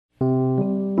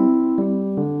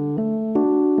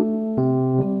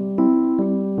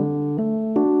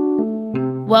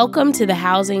Welcome to the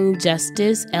Housing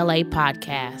Justice LA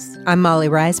podcast. I'm Molly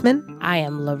Reisman. I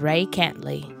am Lorraine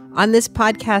Cantley. On this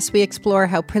podcast, we explore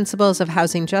how principles of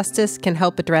housing justice can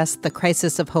help address the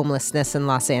crisis of homelessness in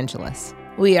Los Angeles.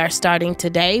 We are starting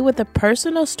today with a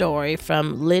personal story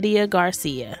from Lydia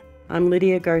Garcia. I'm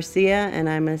Lydia Garcia, and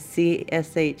I'm a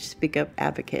CSH Speak Up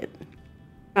advocate.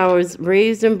 I was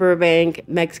raised in Burbank,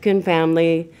 Mexican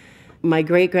family. My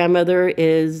great-grandmother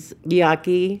is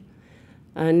Yaqui,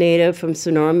 a native from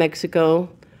Sonora, Mexico.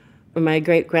 My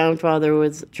great-grandfather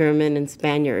was German and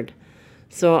Spaniard.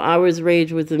 So I was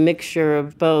raised with a mixture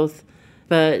of both.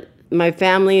 But my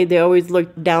family, they always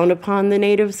looked down upon the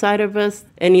native side of us.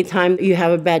 Anytime you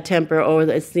have a bad temper, oh,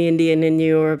 that's the Indian in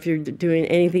you, or if you're doing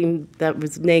anything that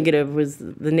was negative was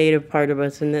the native part of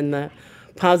us. And then the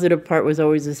positive part was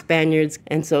always the Spaniards.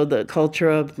 And so the culture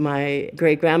of my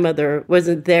great-grandmother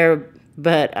wasn't there,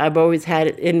 but I've always had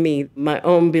it in me, my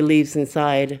own beliefs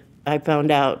inside. I found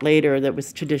out later that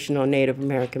was traditional Native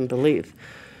American belief.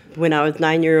 When I was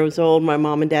 9 years old, my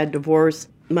mom and dad divorced.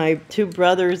 My two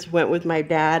brothers went with my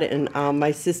dad, and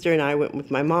my sister and I went with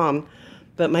my mom.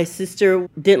 But my sister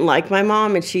didn't like my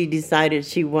mom, and she decided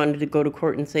she wanted to go to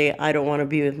court and say, I don't want to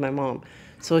be with my mom.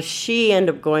 So she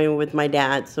ended up going with my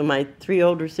dad. So my three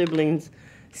older siblings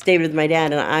stayed with my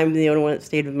dad, and I'm the only one that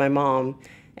stayed with my mom.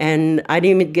 And I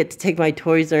didn't even get to take my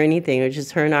toys or anything. It was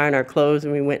just her and I in our clothes,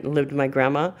 and we went and lived with my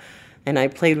grandma. And I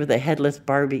played with a headless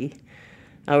Barbie.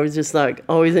 I was just like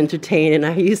always entertained, and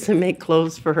I used to make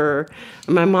clothes for her.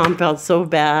 And my mom felt so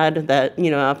bad that,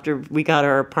 after we got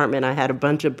our apartment, I had a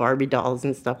bunch of Barbie dolls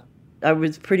and stuff. I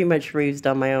was pretty much raised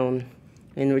on my own,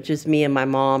 and it was just me and my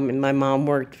mom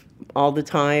worked all the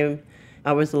time.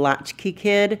 I was a latchkey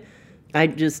kid. I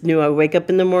just knew I would wake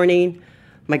up in the morning,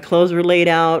 my clothes were laid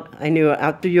out. I knew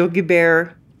after Yogi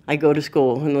Bear, I go to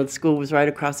school, and the school was right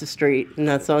across the street. And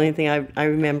that's the only thing I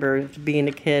remember being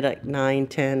a kid at 9,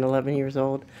 10, 11 years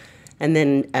old. And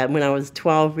then when I was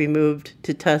 12, we moved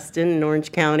to Tustin in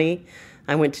Orange County.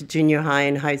 I went to junior high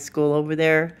and high school over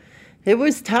there. It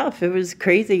was tough. It was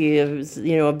crazy. It was,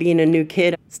 being a new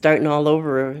kid, starting all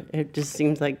over. It just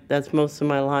seems like that's most of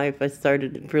my life. I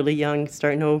started really young,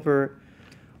 starting over.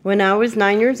 When I was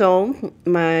 9 years old,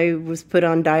 I was put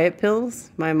on diet pills.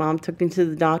 My mom took me to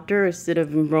the doctor instead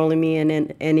of enrolling me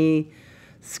in any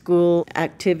school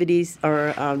activities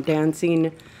or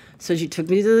dancing. So she took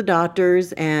me to the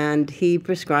doctors, and he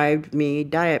prescribed me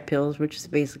diet pills, which is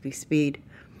basically speed.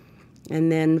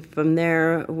 And then from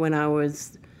there, when I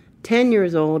was 10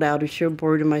 years old, out of sheer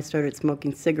boredom, I started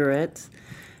smoking cigarettes.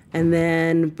 And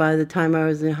then by the time I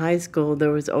was in high school,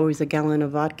 there was always a gallon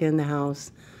of vodka in the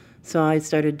house. So I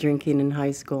started drinking in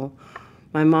high school.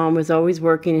 My mom was always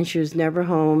working, and she was never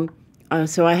home.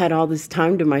 So I had all this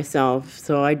time to myself.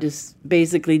 So I just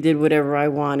basically did whatever I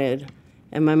wanted.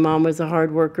 And my mom was a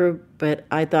hard worker, but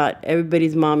I thought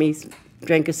everybody's mommies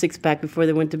drank a six-pack before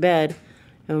they went to bed.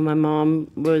 And my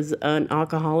mom was an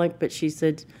alcoholic, but she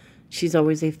said she's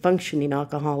always a functioning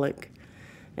alcoholic.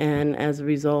 And as a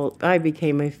result, I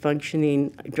became a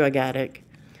functioning drug addict.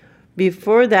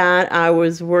 Before that, I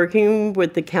was working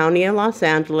with the County of Los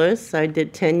Angeles. I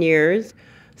did 10 years.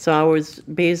 So I was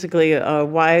basically a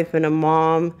wife and a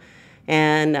mom,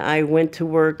 and I went to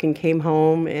work and came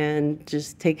home and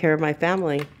just take care of my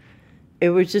family. It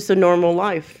was just a normal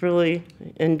life, really,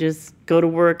 and just go to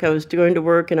work. I was going to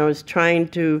work, and I was trying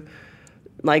to,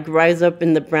 rise up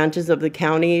in the branches of the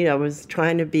county. I was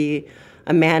trying to be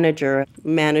a manager,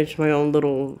 manage my own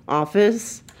little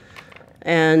office.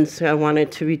 And so I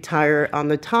wanted to retire on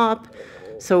the top.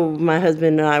 So my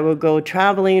husband and I would go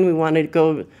traveling. We wanted to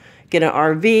go get an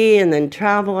RV and then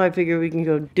travel. I figured we can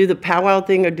go do the powwow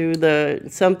thing or do the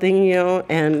something,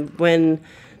 And when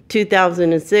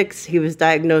 2006, he was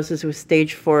diagnosed with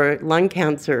stage 4 lung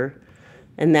cancer.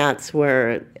 And that's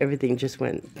where everything just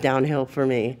went downhill for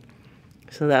me.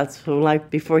 So that's life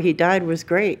before he died was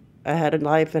great. I had a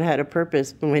life and had a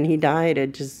purpose. But when he died,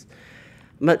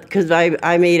 because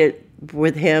I made it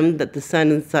with him that the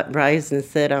sun rise and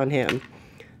set on him.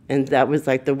 And that was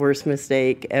the worst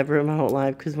mistake ever in my whole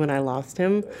life, because when I lost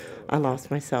him, I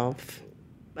lost myself.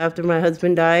 After my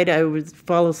husband died, I would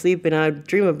fall asleep and I would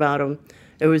dream about him.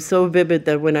 It was so vivid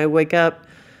that when I wake up,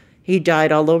 he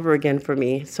died all over again for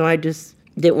me. So I just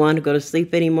didn't want to go to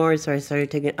sleep anymore, so I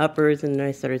started taking uppers, and then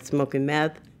I started smoking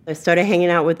meth. I started hanging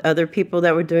out with other people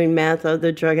that were doing meth,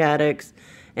 other drug addicts,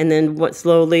 and then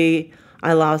slowly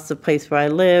I lost the place where I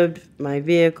lived, my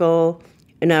vehicle,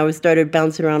 and I started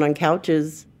bouncing around on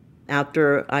couches.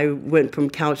 After I went from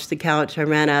couch to couch, I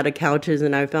ran out of couches,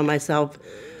 and I found myself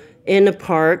in a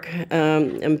park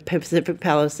in Pacific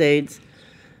Palisades.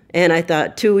 And I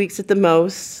thought 2 weeks at the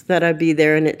most that I'd be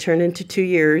there, and it turned into 2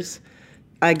 years.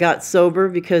 I got sober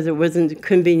because it wasn't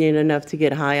convenient enough to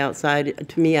get high outside.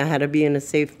 To me, I had to be in a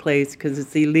safe place because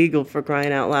it's illegal, for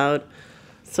crying out loud.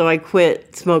 So I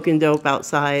quit smoking dope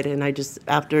outside, and I just,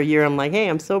 after a year, I'm like, hey,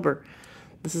 I'm sober.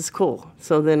 This is cool.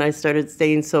 So then I started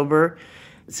staying sober.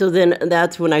 So then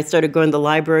that's when I started going to the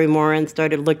library more and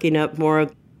started looking up more.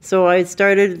 So I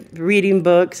started reading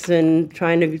books and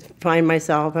trying to find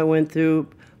myself. I went through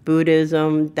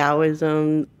Buddhism,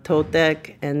 Taoism,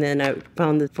 Toltec, and then I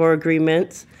found the Four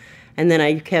Agreements. And then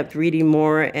I kept reading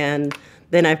more, and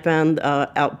then I found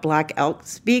Black Elk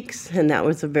Speaks, and that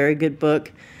was a very good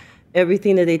book.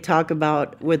 Everything that they talk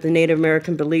about with the Native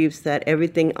American beliefs, that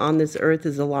everything on this earth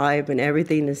is alive and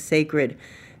everything is sacred,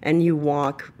 and you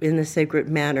walk in a sacred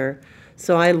manner.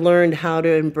 So I learned how to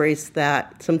embrace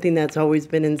that, something that's always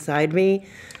been inside me,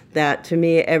 that to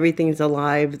me everything's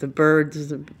alive, the birds,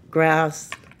 the grass,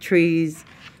 trees.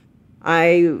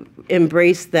 I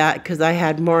embraced that because I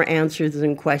had more answers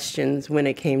than questions when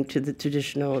it came to the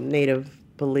traditional Native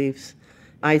beliefs.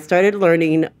 I started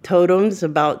learning totems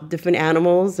about different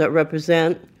animals that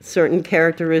represent certain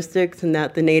characteristics and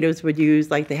that the natives would use,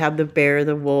 like they have the bear,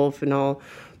 the wolf, and all,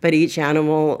 but each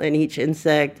animal and each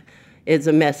insect is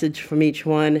a message from each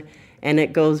one, and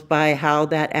it goes by how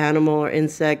that animal or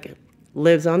insect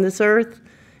lives on this earth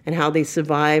and how they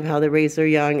survive, how they raise their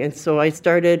young. And so I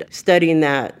started studying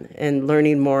that and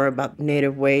learning more about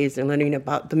Native ways and learning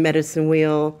about the medicine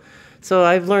wheel. So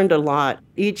I've learned a lot.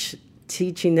 Each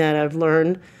teaching that I've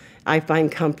learned, I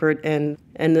find comfort and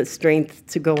the strength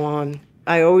to go on.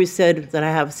 I always said that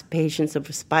I have patience of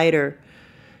a spider.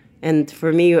 And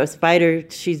for me, a spider,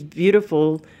 she's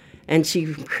beautiful, and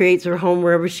she creates her home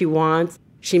wherever she wants.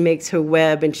 She makes her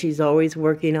web, and she's always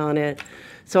working on it.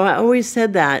 So I always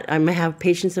said that I'm gonna have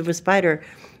patience of a spider.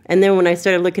 And then when I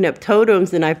started looking up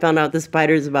totems, then I found out the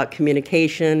spider is about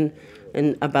communication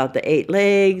and about the 8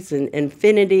 legs and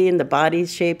infinity and the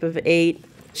body's shape of 8.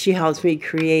 She helps me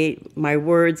create my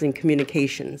words and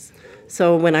communications.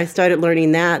 So when I started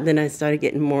learning that, then I started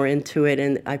getting more into it,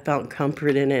 and I found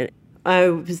comfort in it. I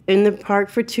was in the park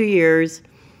for 2 years.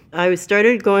 I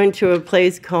started going to a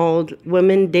place called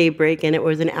Women Daybreak, and it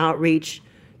was an outreach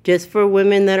just for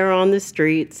women that are on the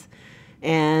streets.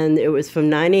 And it was from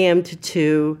 9 a.m. to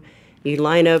 2. You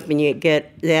line up and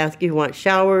they ask you if you want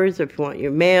showers, or if you want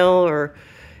your mail, or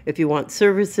if you want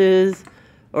services,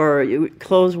 or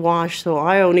clothes wash. So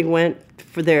I only went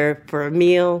there for a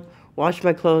meal, wash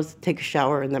my clothes, take a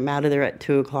shower, and I'm out of there at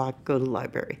 2 o'clock, go to the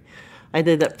library. I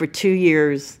did that for 2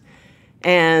 years.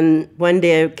 And one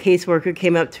day a caseworker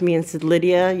came up to me and said,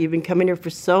 Lydia, you've been coming here for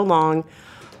so long.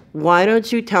 Why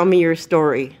don't you tell me your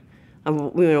story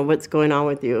of what's going on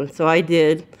with you? So I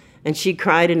did. And she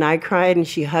cried and I cried, and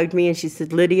she hugged me and she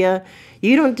said, Lydia,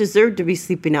 you don't deserve to be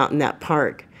sleeping out in that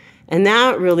park. And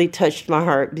that really touched my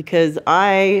heart, because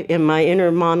I, in my inner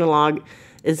monologue,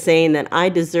 is saying that I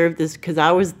deserve this because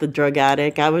I was the drug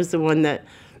addict. I was the one that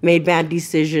made bad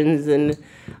decisions. And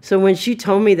so when she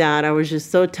told me that, I was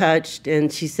just so touched.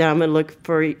 And she said, I'm going to look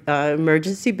for an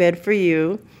emergency bed for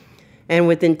you. And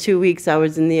within 2 weeks, I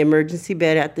was in the emergency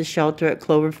bed at the shelter at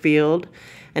Cloverfield.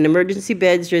 And emergency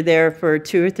beds are there for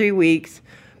 2 or 3 weeks.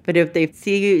 But if they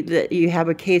see that you have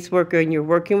a caseworker and you're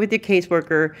working with your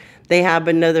caseworker, they have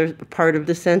another part of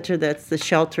the center that's the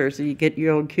shelter, so you get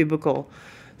your own cubicle.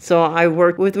 So I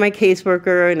worked with my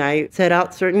caseworker, and I set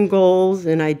out certain goals,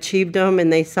 and I achieved them,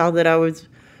 and they saw that I was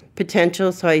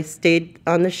potential, so I stayed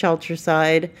on the shelter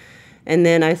side. And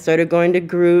then I started going to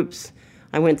groups.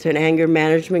 I went to an anger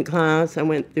management class. I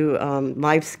went through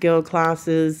life skill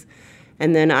classes.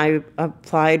 And then I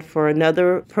applied for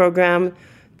another program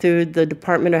through the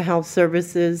Department of Health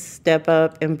Services, Step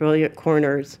Up, and Brilliant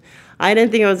Corners. I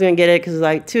didn't think I was going to get it because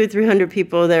like 200 or 300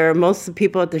 people there. Most of the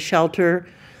people at the shelter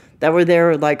that were there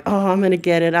were like, oh, I'm going to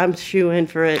get it. I'm shoo-in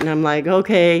for it. And I'm like,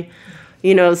 okay,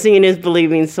 seeing is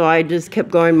believing. So I just kept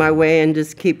going my way and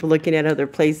just keep looking at other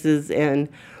places. And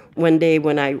one day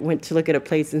when I went to look at a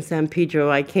place in San Pedro,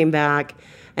 I came back,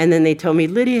 and then they told me,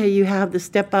 Lydia, you have the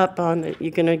Step Up on. You're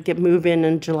going to move in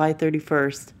on July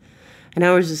 31st. And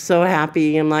I was just so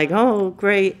happy. I'm like, oh,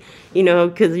 great,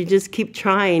 because you just keep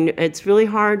trying. It's really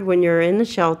hard when you're in the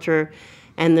shelter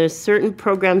and there's certain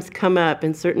programs come up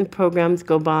and certain programs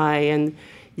go by and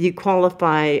you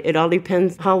qualify. It all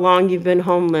depends how long you've been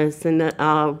homeless and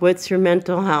what's your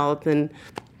mental health. And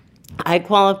I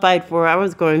qualified for where I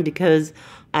was going because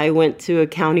I went to a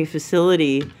county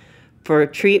facility for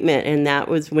treatment, and that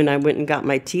was when I went and got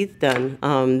my teeth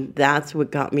done. That's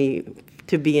what got me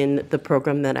to be in the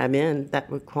program that I'm in, that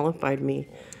would qualified me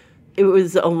It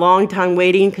was a long time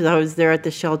waiting because I was there at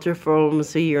the shelter for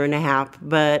almost a year and a half.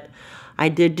 But I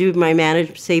did do my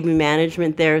saving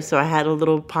management there, so I had a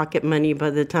little pocket money by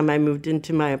the time I moved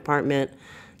into my apartment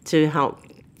to help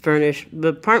furnish. The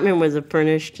apartment was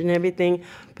furnished and everything,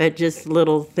 but just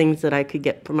little things that I could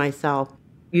get for myself.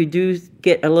 You do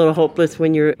get a little hopeless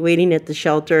when you're waiting at the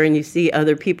shelter and you see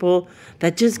other people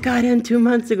that just got in 2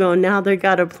 months ago, and now they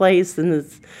got a place and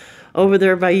it's over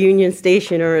there by Union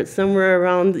Station or it's somewhere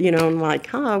around, I'm like,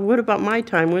 what about my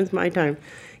time? When's my time?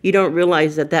 You don't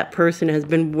realize that person has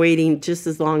been waiting just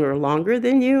as long or longer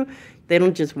than you. They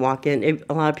don't just walk in.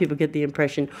 A lot of people get the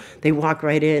impression they walk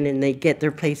right in and they get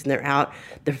their place and they're out.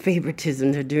 Their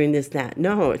favoritism, they're doing this, that.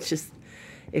 No, it's just,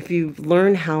 if you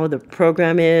learn how the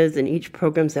program is and each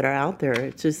programs that are out there,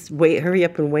 it's just hurry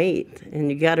up and wait.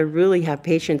 And you got to really have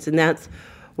patience. And that's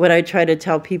what I try to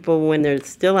tell people when they're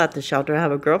still at the shelter. I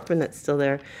have a girlfriend that's still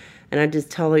there, and I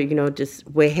just tell her, just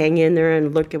hang in there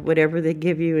and look at whatever they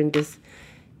give you, and just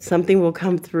something will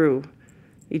come through.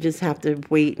 You just have to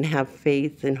wait and have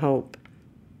faith and hope.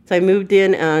 So I moved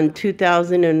in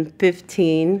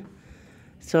 2015,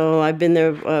 so I've been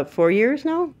there 4 years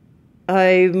now.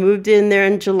 I moved in there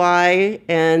in July,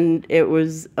 and it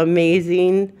was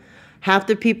amazing. Half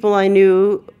the people I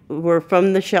knew were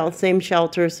from the same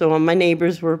shelter, so my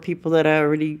neighbors were people that I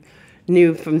already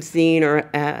knew from seeing or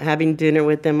having dinner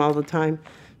with them all the time.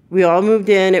 We all moved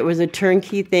in. It was a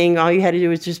turnkey thing. All you had to do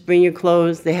was just bring your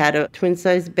clothes. They had a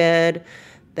twin-size bed.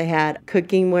 They had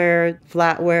cookingware,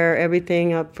 flatware,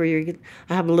 everything up for your...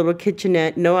 I have a little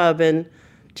kitchenette, no oven,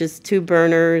 just 2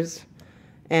 burners,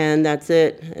 and that's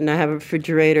it. And I have a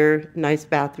refrigerator, nice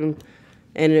bathroom.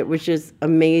 And it was just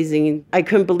amazing. I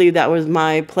couldn't believe that was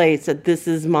my place, that this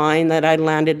is mine, that I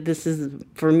landed, this is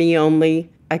for me only.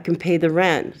 I can pay the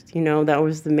rent, that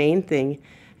was the main thing.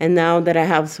 And now that I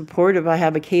have I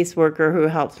have a caseworker who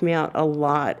helps me out a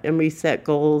lot, and we set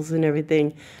goals and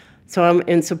everything. So I'm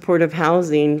in supportive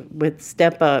housing with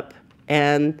Step Up,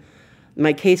 and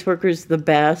my caseworker's the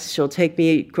best. She'll take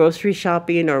me grocery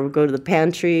shopping or we'll go to the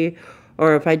pantry,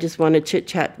 or if I just want to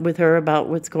chit-chat with her about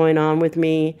what's going on with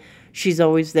me, she's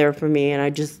always there for me, and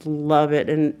I just love it.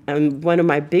 And one of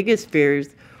my biggest fears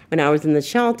when I was in the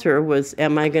shelter was,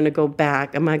 am I going to go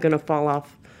back? Am I going to fall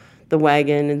off the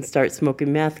wagon and start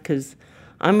smoking meth? Because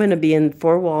I'm going to be in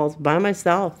 4 walls by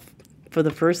myself for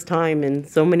the first time in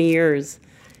so many years.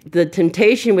 The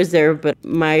temptation was there, but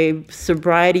my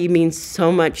sobriety means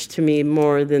so much to me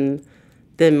more than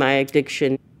my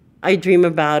addiction. I dream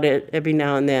about it every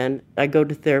now and then. I go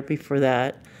to therapy for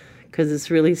that, because it's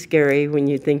really scary when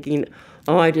you're thinking,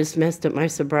 I just messed up my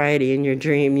sobriety in your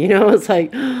dream. It's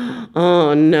like,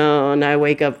 oh no. And I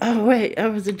wake up, oh wait,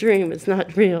 that was a dream. It's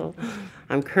not real.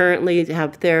 I'm currently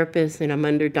have therapists and I'm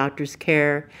under doctor's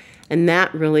care. And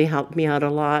that really helped me out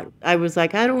a lot. I was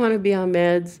like, I don't want to be on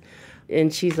meds.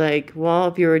 And she's like, well,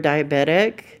 if you're a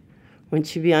diabetic,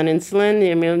 wouldn't you be on insulin?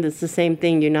 It's the same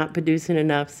thing. You're not producing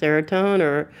enough serotonin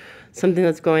or something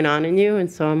that's going on in you.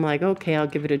 And so I'm like, okay, I'll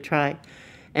give it a try.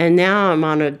 And now I'm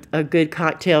on a good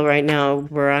cocktail right now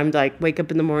where I'm like, wake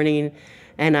up in the morning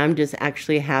and I'm just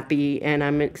actually happy and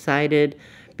I'm excited.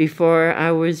 Before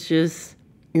I was just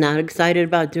not excited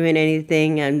about doing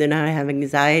anything, and then I have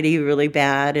anxiety really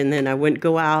bad, and then I wouldn't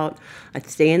go out. I'd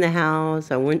stay in the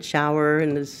house. I wouldn't shower,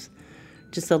 and there's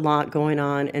just a lot going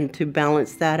on. And to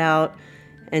balance that out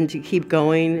and to keep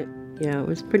going, it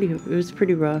was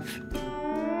pretty rough.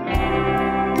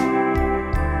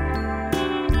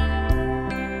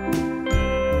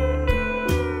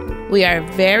 We are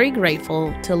very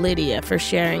grateful to Lydia for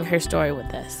sharing her story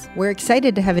with us. We're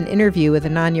excited to have an interview with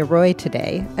Ananya Roy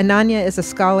today. Ananya is a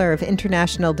scholar of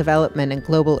international development and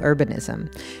global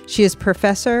urbanism. She is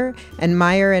professor and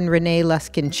Meyer and Renee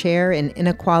Luskin Chair in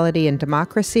Inequality and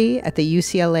Democracy at the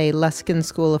UCLA Luskin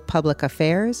School of Public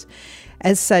Affairs.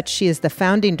 As such, she is the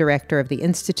founding director of the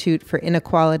Institute for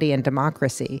Inequality and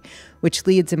Democracy, which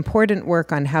leads important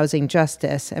work on housing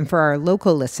justice and, for our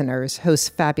local listeners, hosts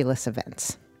fabulous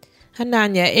events.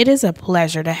 Ananya, it is a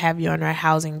pleasure to have you on our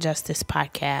Housing Justice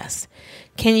podcast.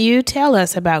 Can you tell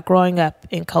us about growing up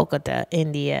in Kolkata,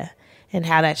 India, and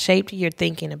how that shaped your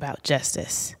thinking about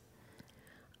justice?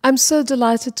 I'm so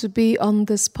delighted to be on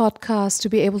this podcast, to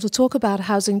be able to talk about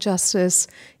housing justice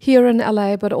here in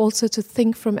LA, but also to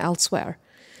think from elsewhere.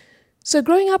 So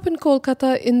growing up in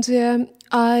Kolkata, India,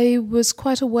 I was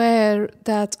quite aware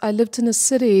that I lived in a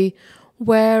city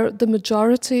where the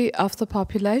majority of the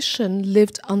population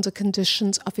lived under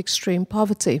conditions of extreme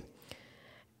poverty.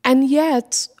 And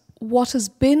yet, what has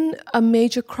been a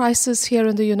major crisis here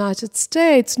in the United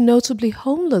States, notably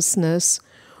homelessness,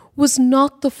 was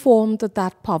not the form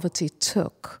that poverty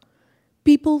took.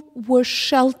 people were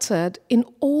sheltered in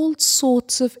all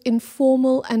sorts of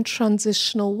informal and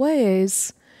transitional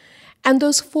ways. And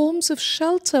those forms of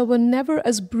shelter were never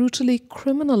as brutally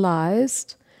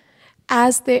criminalized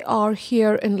as they are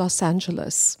here in Los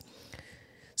Angeles.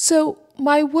 So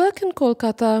my work in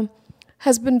Kolkata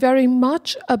has been very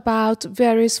much about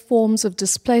various forms of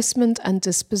displacement and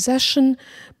dispossession,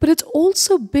 but it's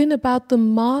also been about the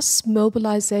mass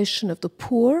mobilization of the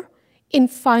poor in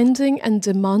finding and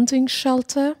demanding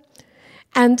shelter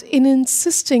and in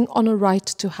insisting on a right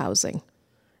to housing.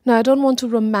 Now, I don't want to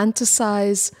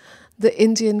romanticize the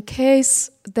Indian case.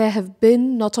 There have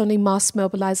been not only mass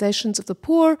mobilizations of the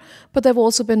poor, but there have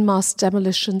also been mass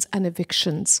demolitions and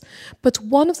evictions. But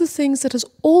one of the things that has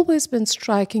always been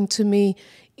striking to me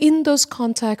in those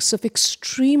contexts of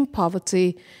extreme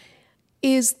poverty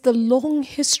is the long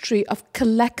history of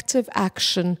collective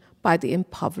action by the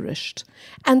impoverished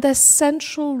and their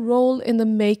central role in the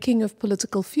making of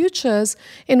political futures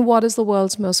in what is the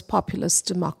world's most populous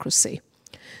democracy.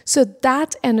 So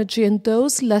that energy and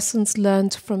those lessons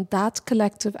learned from that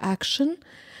collective action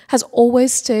has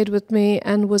always stayed with me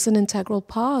and was an integral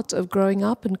part of growing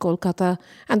up in Kolkata,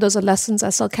 and those are lessons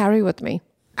I still carry with me.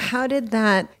 How did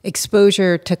that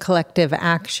exposure to collective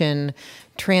action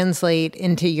translate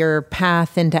into your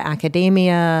path into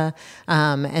academia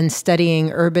and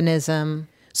studying urbanism?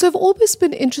 So I've always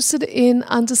been interested in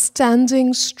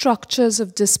understanding structures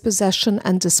of dispossession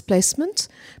and displacement,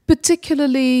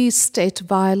 particularly state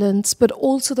violence, but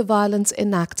also the violence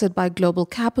enacted by global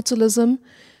capitalism.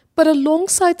 But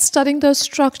alongside studying those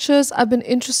structures, I've been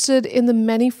interested in the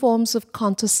many forms of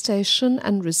contestation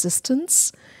and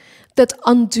resistance that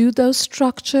undo those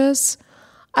structures.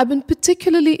 I've been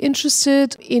particularly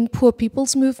interested in poor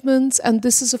people's movements, and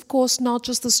this is, of course, not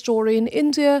just the story in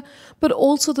India, but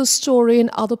also the story in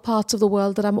other parts of the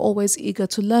world that I'm always eager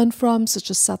to learn from, such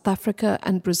as South Africa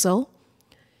and Brazil.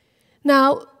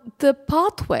 Now, the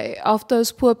pathway of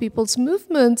those poor people's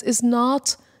movements is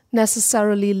not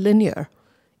necessarily linear.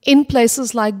 In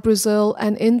places like Brazil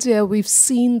and India, we've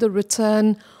seen the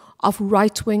return of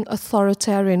right-wing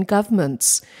authoritarian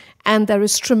governments, and there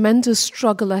is tremendous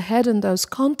struggle ahead in those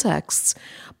contexts.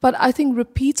 But I think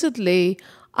repeatedly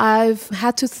I've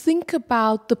had to think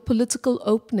about the political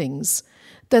openings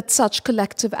that such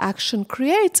collective action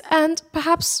creates, and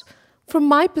perhaps from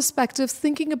my perspective,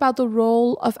 thinking about the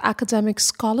role of academic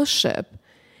scholarship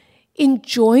in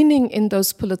joining in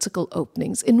those political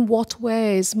openings. In what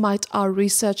ways might our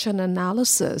research and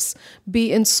analysis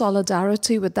be in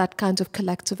solidarity with that kind of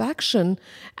collective action,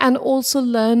 and also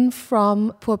learn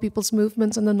from poor people's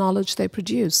movements and the knowledge they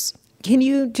produce? Can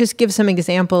you just give some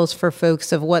examples for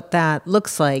folks of what that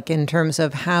looks like in terms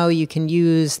of how you can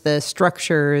use the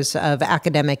structures of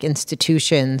academic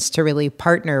institutions to really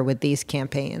partner with these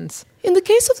campaigns? In the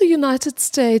case of the United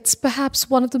States, perhaps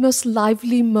one of the most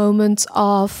lively moments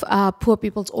of poor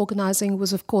people's organizing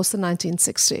was, of course, the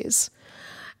 1960s.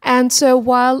 And so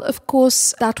while, of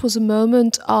course, that was a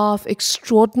moment of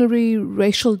extraordinary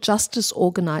racial justice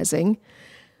organizing,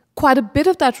 quite a bit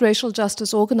of that racial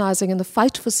justice organizing and the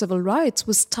fight for civil rights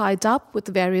was tied up with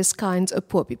various kinds of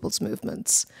poor people's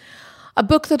movements. A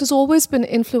book that has always been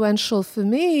influential for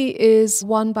me is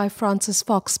one by Frances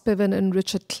Fox Piven and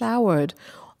Richard Cloward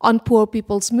on poor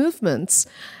people's movements.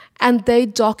 And they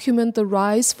document the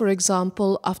rise, for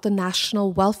example, of the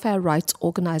National Welfare Rights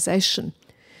Organization,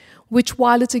 which,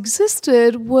 while it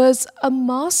existed, was a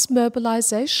mass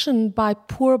mobilization by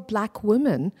poor black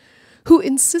women who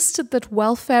insisted that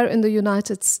welfare in the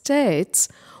United States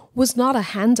was not a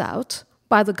handout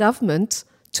by the government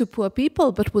to poor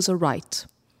people, but was a right.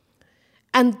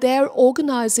 And their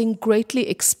organizing greatly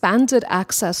expanded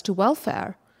access to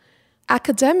welfare.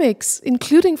 Academics,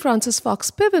 including Frances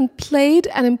Fox Piven, played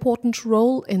an important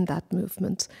role in that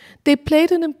movement. They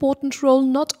played an important role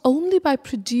not only by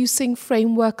producing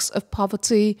frameworks of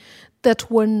poverty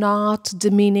that were not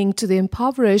demeaning to the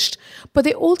impoverished, but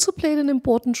they also played an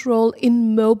important role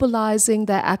in mobilizing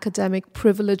their academic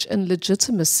privilege and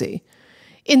legitimacy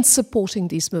in supporting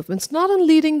these movements, not in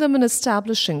leading them and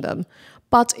establishing them,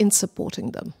 but in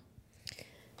supporting them.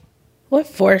 What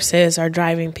forces are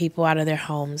driving people out of their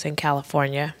homes in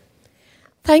California?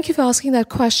 Thank you for asking that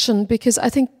question, because I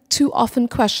think too often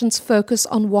questions focus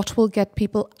on what will get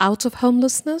people out of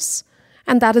homelessness,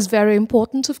 and that is very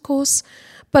important, of course.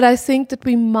 But I think that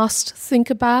we must think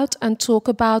about and talk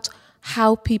about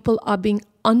how people are being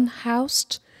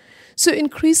unhoused. So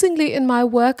increasingly in my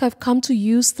work, I've come to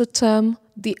use the term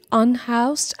the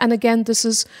unhoused. And again, this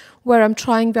is where I'm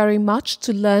trying very much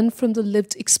to learn from the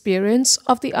lived experience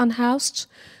of the unhoused,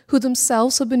 who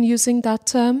themselves have been using that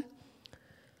term.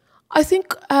 I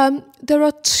think there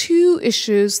are two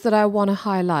issues that I want to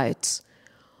highlight.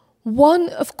 One,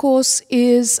 of course,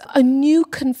 is a new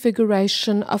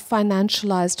configuration of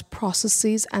financialized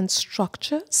processes and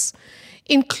structures,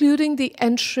 including the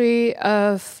entry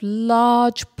of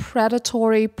large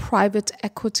predatory private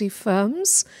equity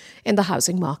firms in the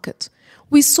housing market.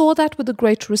 We saw that with the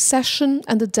Great Recession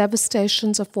and the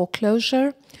devastations of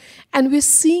foreclosure, and we're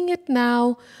seeing it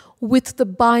now with the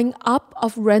buying up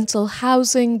of rental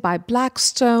housing by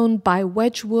Blackstone, by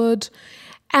Wedgwood,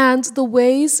 and the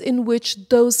ways in which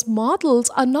those models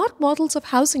are not models of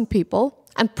housing people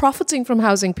and profiting from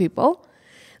housing people.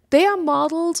 They are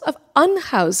models of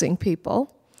unhousing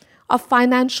people, of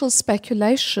financial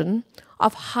speculation,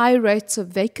 of high rates of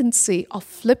vacancy, of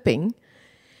flipping.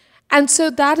 And so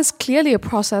that is clearly a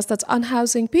process that's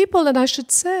unhousing people. And I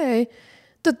should say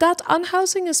that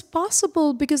unhousing is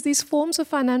possible because these forms of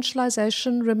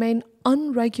financialization remain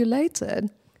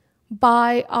unregulated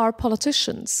by our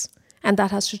politicians. And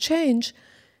that has to change.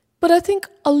 But I think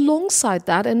alongside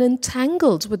that and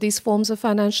entangled with these forms of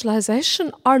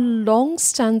financialization are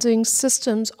long-standing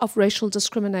systems of racial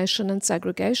discrimination and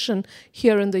segregation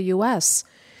here in the US.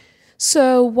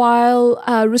 So while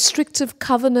restrictive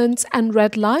covenants and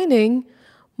redlining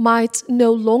might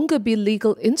no longer be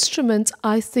legal instruments,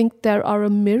 I think there are a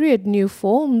myriad new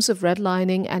forms of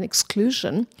redlining and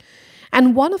exclusion.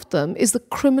 And one of them is the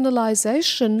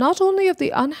criminalization not only of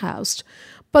the unhoused,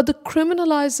 but the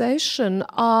criminalization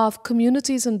of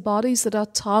communities and bodies that are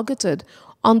targeted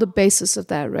on the basis of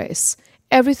their race.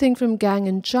 Everything from gang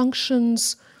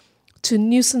injunctions to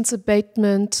nuisance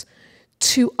abatement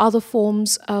to other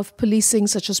forms of policing,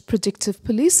 such as predictive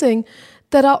policing,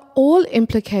 that are all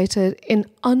implicated in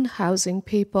unhousing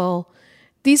people.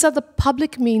 These are the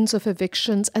public means of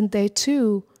evictions, and they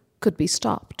too could be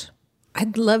stopped.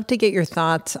 I'd love to get your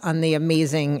thoughts on the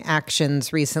amazing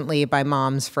actions recently by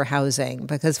Moms for Housing,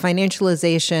 because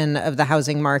financialization of the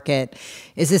housing market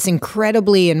is this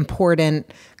incredibly important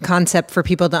concept for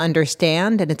people to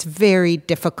understand, and it's very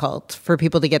difficult for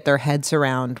people to get their heads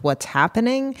around what's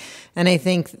happening. And I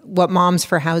think what Moms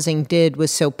for Housing did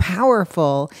was so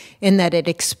powerful in that it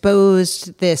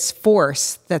exposed this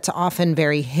force that's often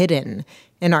very hidden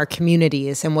in our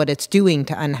communities and what it's doing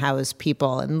to unhoused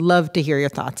people, and love to hear your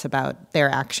thoughts about their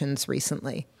actions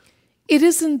recently. It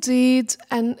is indeed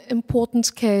an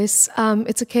important case.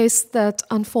 It's a case that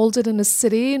unfolded in a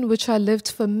city in which I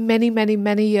lived for many, many,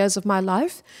 many years of my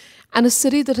life, and a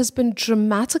city that has been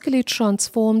dramatically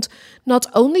transformed not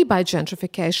only by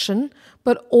gentrification,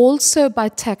 but also by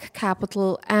tech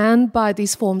capital and by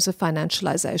these forms of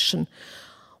financialization.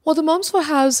 What the Moms for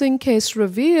Housing case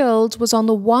revealed was, on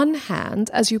the one hand,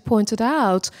 as you pointed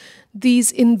out,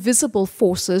 these invisible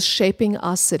forces shaping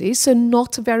our city. So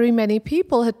not very many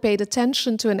people had paid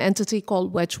attention to an entity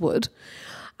called Wedgwood,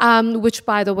 which,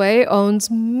 by the way,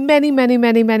 owns many, many,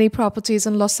 many, many properties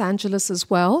in Los Angeles as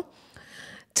well.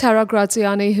 Tara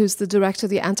Graziani, who's the director of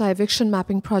the Anti-Eviction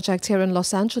Mapping Project here in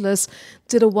Los Angeles,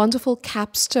 did a wonderful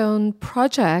capstone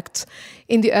project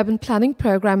in the urban planning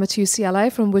program at UCLA,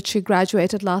 from which she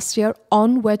graduated last year,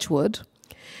 on Wedgwood,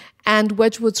 and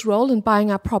Wedgwood's role in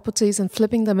buying up properties and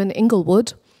flipping them in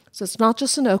Inglewood. So it's not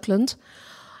just in Oakland.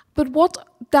 But what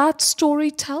that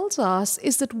story tells us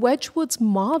is that Wedgwood's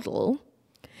model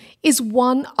is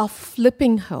one of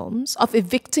flipping homes, of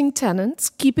evicting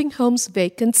tenants, keeping homes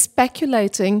vacant,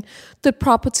 speculating that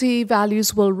property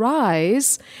values will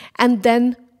rise, and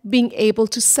then being able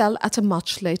to sell at a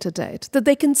much later date. That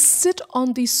they can sit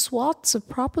on these swaths of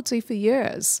property for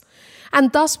years.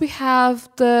 And thus we have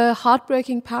the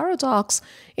heartbreaking paradox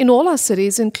in all our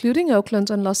cities, including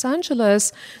Oakland and Los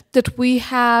Angeles, that we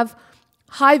have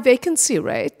high vacancy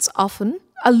rates often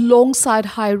alongside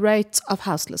high rates of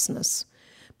houselessness.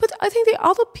 But I think the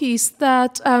other piece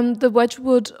that the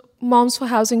Wedgwood Moms for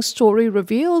Housing story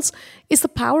reveals is the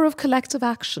power of collective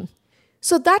action.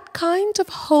 So that kind of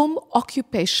home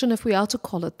occupation, if we are to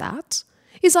call it that,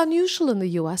 is unusual in the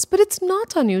US, but it's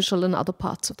not unusual in other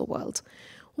parts of the world.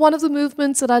 One of the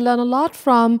movements that I learn a lot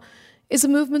from is a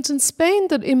movement in Spain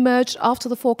that emerged after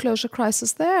the foreclosure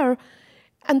crisis there.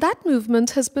 And that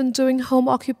movement has been doing home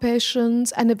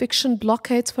occupations and eviction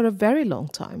blockades for a very long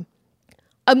time.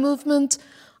 A movement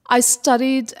I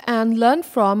studied and learned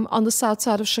from on the south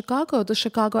side of Chicago, the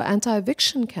Chicago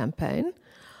Anti-Eviction Campaign,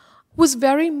 was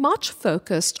very much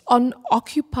focused on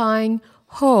occupying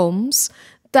homes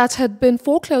that had been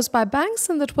foreclosed by banks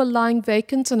and that were lying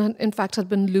vacant and in fact had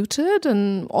been looted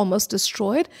and almost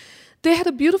destroyed. They had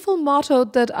a beautiful motto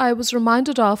that I was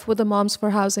reminded of with the Moms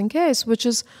for Housing case, which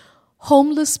is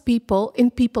homeless people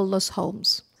in peopleless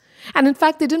homes. And in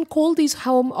fact, they didn't call these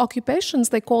home occupations,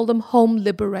 they called them home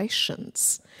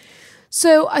liberations.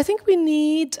 So I think we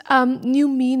need new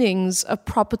meanings of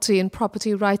property and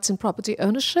property rights and property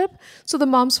ownership. So the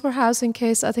Moms for Housing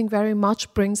case, I think, very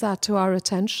much brings that to our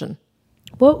attention.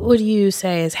 What would you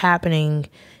say is happening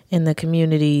in the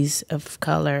communities of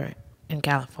color in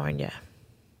California?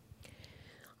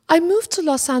 I moved to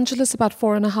Los Angeles about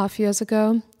 4.5 years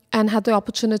ago and had the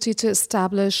opportunity to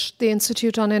establish the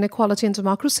Institute on Inequality and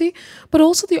Democracy, but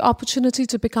also the opportunity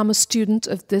to become a student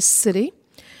of this city.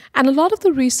 And a lot of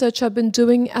the research I've been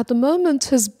doing at the moment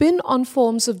has been on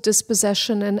forms of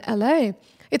dispossession in LA.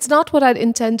 It's not what I'd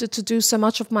intended to do. So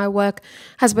much of my work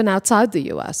has been outside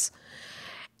the US.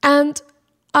 And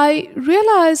I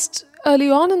realized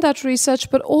early on in that research,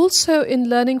 but also in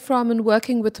learning from and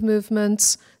working with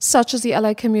movements such as the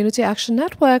LA Community Action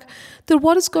Network, that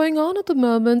what is going on at the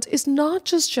moment is not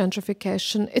just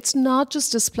gentrification, it's not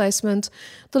just displacement.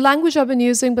 The language I've been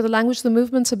using, but the language the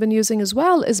movements have been using as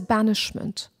well, is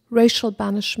banishment, racial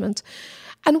banishment.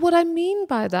 And what I mean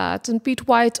by that, and Pete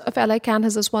White of LA Can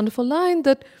has this wonderful line,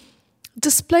 that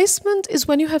displacement is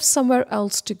when you have somewhere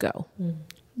else to go.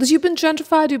 That you've been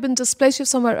gentrified, you've been displaced, you have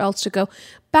somewhere else to go.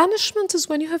 Banishment is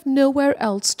when you have nowhere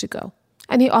else to go.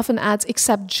 And he often adds,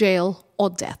 except jail or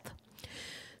death.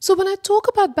 So when I talk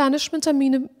about banishment, I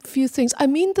mean a few things. I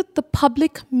mean that the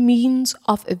public means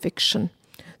of eviction.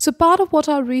 So part of what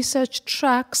our research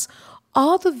tracks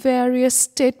are the various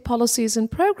state policies and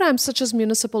programs, such as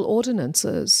municipal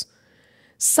ordinances,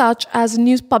 such as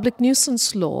public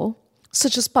nuisance law,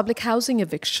 such as public housing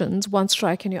evictions, one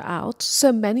strike and you're out,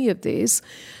 so many of these,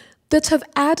 that have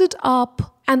added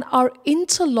up and are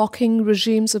interlocking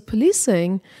regimes of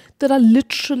policing that are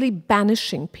literally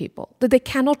banishing people, that they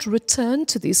cannot return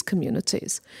to these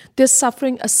communities. They're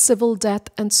suffering a civil death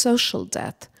and social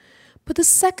death. But the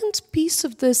second piece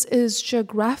of this is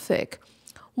geographic.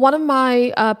 One of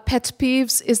my pet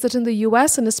peeves is that in the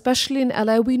US, and especially in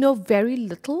LA, we know very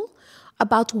little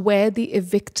about where the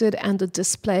evicted and the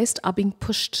displaced are being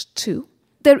pushed to.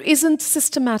 There isn't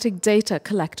systematic data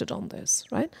collected on this,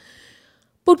 right?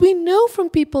 But we know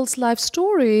from people's life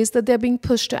stories that they're being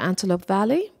pushed to Antelope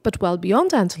Valley, but well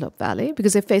beyond Antelope Valley,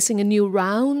 because they're facing a new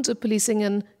round of policing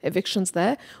and evictions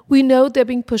there. We know they're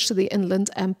being pushed to the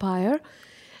Inland Empire.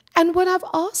 And when I've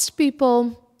asked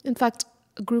people, in fact,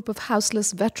 a group of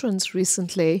houseless veterans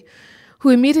recently, who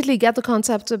immediately get the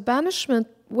concept of banishment,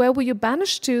 where were you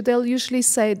banished to? They'll usually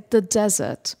say the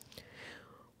desert,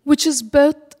 which is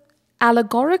both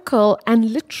allegorical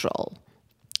and literal.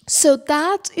 So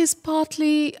that is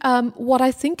partly what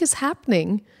I think is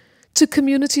happening to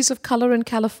communities of color in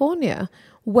California,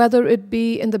 whether it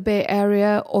be in the Bay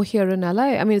Area or here in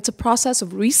LA. I mean, it's a process of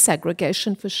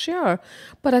resegregation for sure,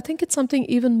 but I think it's something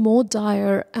even more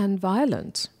dire and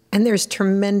violent. And there's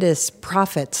tremendous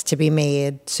profits to be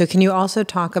made. So can you also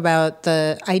talk about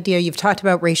the idea, you've talked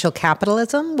about racial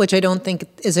capitalism, which I don't think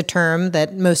is a term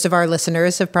that most of our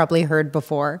listeners have probably heard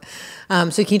before.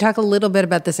 So can you talk a little bit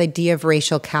about this idea of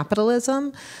racial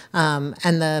capitalism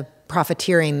and the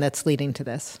profiteering that's leading to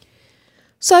this?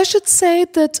 So I should say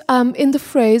that in the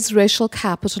phrase racial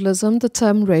capitalism, the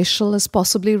term racial is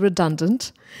possibly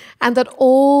redundant, and that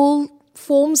all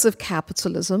forms of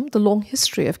capitalism, the long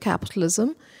history of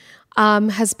capitalism,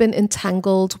 has been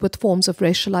entangled with forms of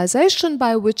racialization,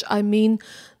 by which I mean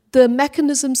the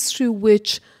mechanisms through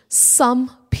which some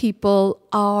people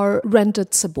are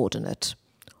rendered subordinate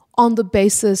on the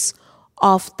basis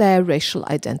of their racial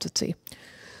identity.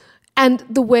 And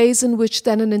the ways in which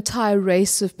then an entire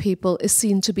race of people is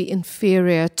seen to be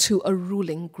inferior to a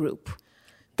ruling group.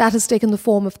 That has taken the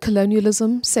form of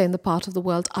colonialism, say in the part of the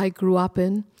world I grew up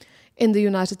in. In the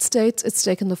United States, it's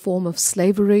taken the form of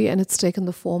slavery, and it's taken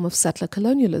the form of settler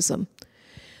colonialism.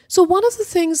 So one of the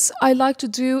things I like to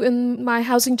do in my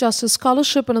housing justice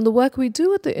scholarship and in the work we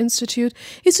do at the Institute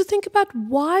is to think about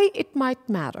why it might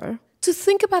matter to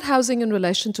think about housing in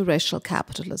relation to racial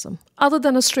capitalism. Other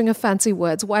than a string of fancy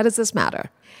words, why does this matter?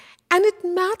 And it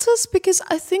matters because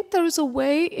I think there is a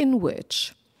way in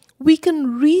which we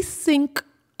can rethink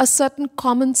a certain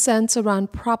common sense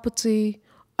around property,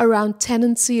 around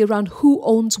tenancy, around who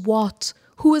owns what,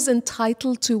 who is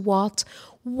entitled to what,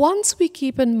 once we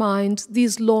keep in mind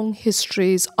these long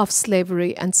histories of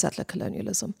slavery and settler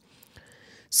colonialism.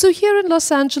 So here in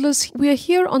Los Angeles, we are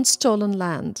here on stolen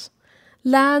land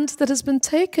that has been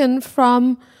taken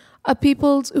from a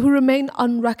people who remain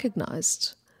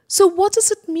unrecognized. So what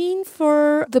does it mean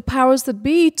for the powers that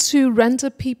be to render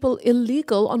people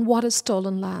illegal on what is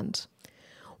stolen land?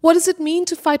 What does it mean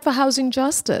to fight for housing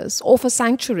justice or for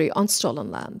sanctuary on stolen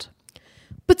land?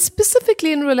 But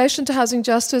specifically in relation to housing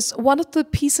justice, one of the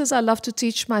pieces I love to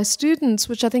teach my students,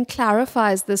 which I think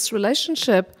clarifies this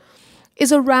relationship,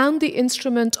 is around the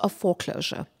instrument of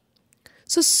foreclosure.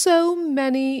 So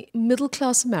many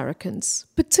middle-class Americans,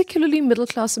 particularly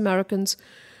middle-class Americans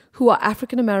who are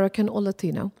African American or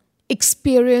Latino,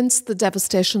 experience the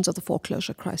devastations of the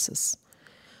foreclosure crisis.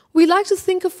 We like to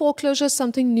think of foreclosure as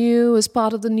something new, as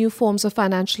part of the new forms of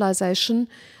financialization,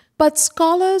 but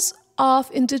scholars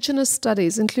of indigenous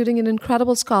studies, including an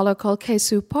incredible scholar called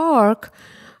Kay-Sue Park,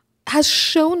 has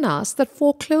shown us that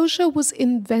foreclosure was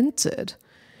invented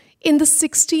in the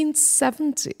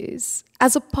 1670s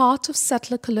as a part of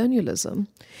settler colonialism.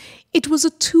 It was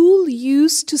a tool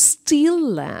used to steal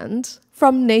land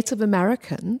from Native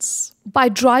Americans by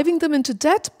driving them into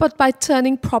debt, but by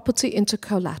turning property into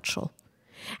collateral.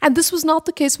 And this was not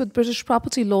the case with British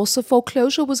property law, so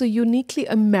foreclosure was a uniquely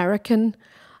American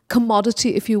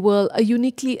commodity, if you will, a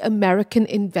uniquely American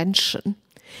invention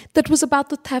that was about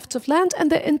the theft of land, and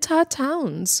the entire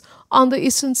towns on the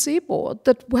eastern seaboard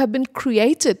that have been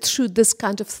created through this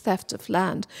kind of theft of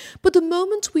land. But the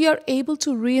moment we are able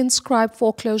to reinscribe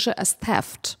foreclosure as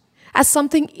theft, as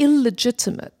something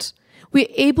illegitimate, we're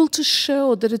able to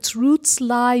show that its roots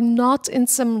lie not in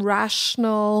some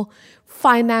rational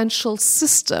financial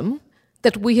system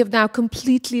that we have now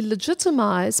completely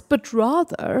legitimized, but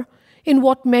rather in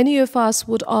what many of us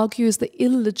would argue is the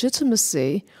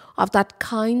illegitimacy of that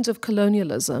kind of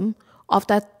colonialism, of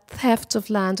that theft of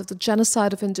land, of the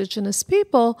genocide of indigenous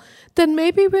people, then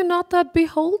maybe we're not that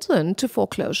beholden to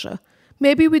foreclosure.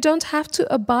 Maybe we don't have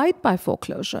to abide by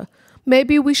foreclosure.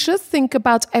 Maybe we should think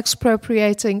about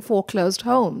expropriating foreclosed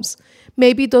homes.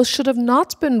 Maybe those should have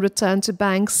not been returned to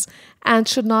banks and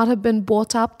should not have been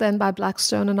bought up then by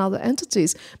Blackstone and other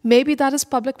entities. Maybe that is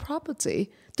public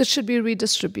property that should be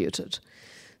redistributed.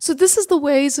 So this is the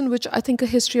ways in which I think a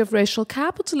history of racial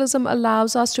capitalism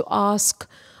allows us to ask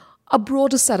a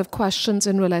broader set of questions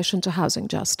in relation to housing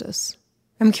justice.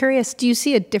 I'm curious, do you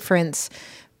see a difference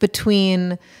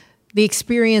between the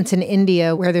experience in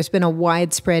India, where there's been a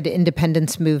widespread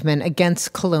independence movement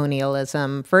against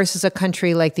colonialism, versus a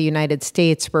country like the United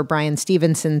States, where Brian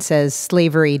Stevenson says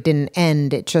slavery didn't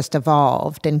end, it just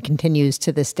evolved and continues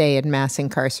to this day in mass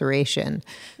incarceration?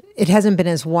 It hasn't been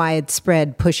as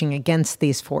widespread pushing against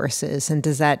these forces, and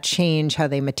does that change how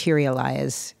they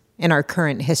materialize in our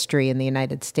current history in the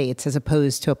United States as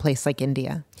opposed to a place like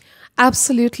India?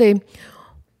 Absolutely.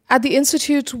 At the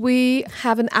Institute, we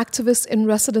have an activist in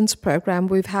residence program.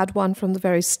 We've had one from the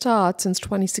very start since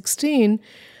 2016.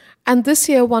 And this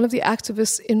year, one of the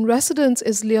activists in residence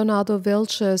is Leonardo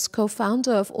Vilches,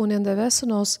 co-founder of Unión de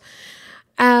Vecinos.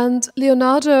 And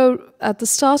Leonardo, at the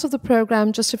start of the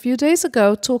program just a few days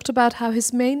ago, talked about how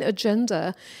his main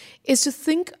agenda is to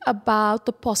think about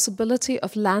the possibility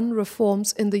of land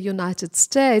reforms in the United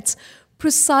States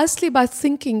precisely by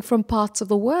thinking from parts of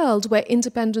the world where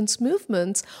independence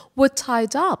movements were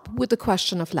tied up with the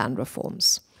question of land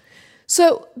reforms.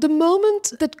 So the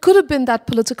moment that could have been that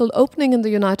political opening in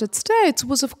the United States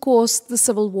was, of course, the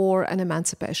Civil War and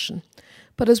emancipation.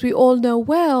 But as we all know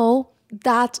well,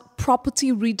 that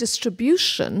property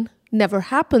redistribution never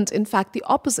happened. In fact, the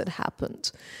opposite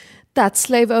happened, that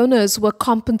slave owners were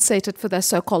compensated for their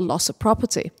so-called loss of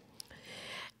property.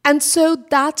 And so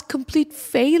that complete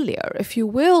failure, if you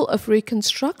will, of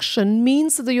Reconstruction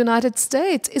means that the United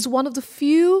States is one of the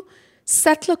few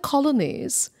settler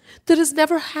colonies that has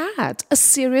never had a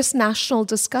serious national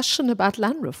discussion about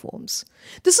land reforms.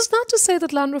 This is not to say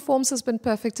that land reforms has been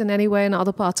perfect in any way in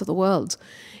other parts of the world.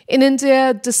 In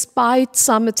India, despite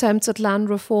some attempts at land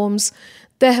reforms,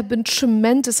 there have been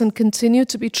tremendous and continue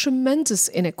to be tremendous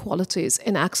inequalities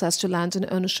in access to land and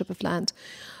ownership of land.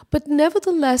 But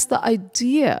nevertheless, the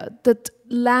idea that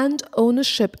land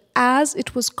ownership as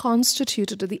it was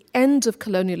constituted at the end of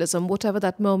colonialism, whatever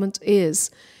that moment is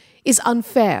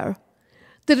unfair,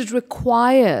 that it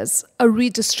requires a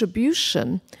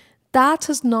redistribution, that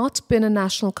has not been a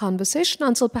national conversation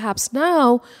until perhaps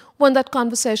now, when that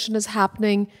conversation is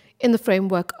happening in the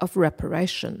framework of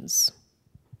reparations.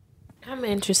 I'm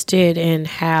interested in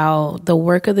how the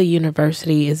work of the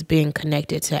university is being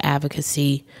connected to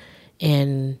advocacy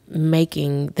and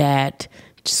making that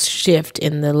shift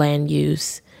in the land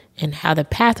use and how the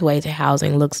pathway to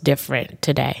housing looks different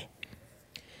today.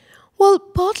 Well,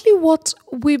 partly what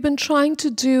we've been trying to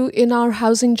do in our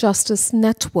housing justice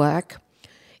network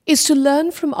is to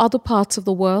learn from other parts of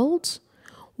the world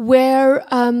where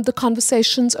the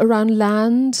conversations around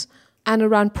land and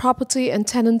around property and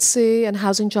tenancy and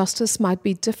housing justice might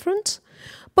be different,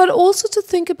 but also to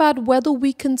think about whether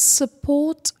we can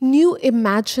support new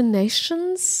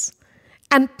imaginations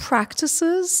and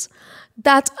practices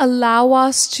that allow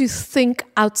us to think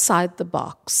outside the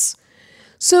box.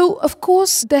 So, of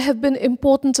course, there have been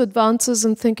important advances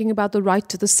in thinking about the right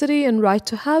to the city and right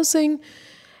to housing,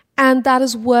 and that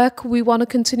is work we want to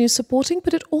continue supporting,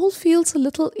 but it all feels a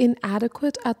little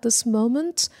inadequate at this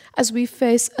moment as we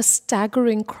face a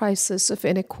staggering crisis of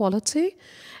inequality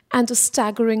and a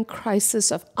staggering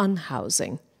crisis of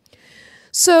unhousing.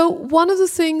 So one of the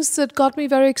things that got me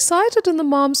very excited in the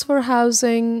Moms for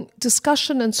Housing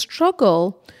discussion and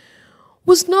struggle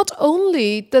was not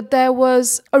only that there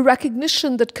was a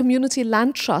recognition that community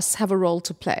land trusts have a role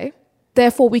to play.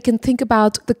 Therefore, we can think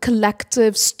about the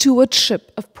collective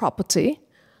stewardship of property.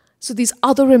 So these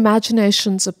other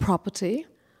imaginations of property,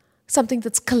 something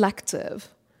that's collective,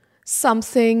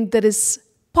 something that is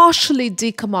partially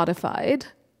decommodified,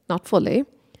 not fully.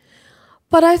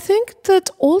 But I think that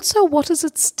also what is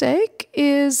at stake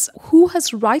is who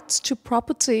has rights to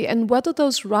property and whether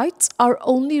those rights are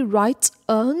only rights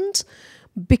earned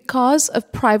because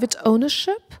of private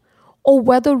ownership, or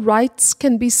whether rights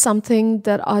can be something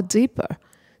that are deeper,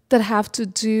 that have to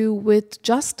do with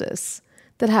justice,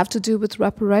 that have to do with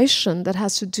reparation, that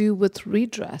has to do with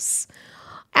redress.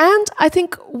 And I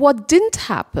think what didn't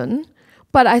happen,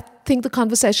 but I think the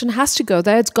conversation has to go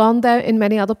there, it's gone there in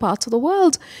many other parts of the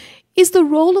world, is the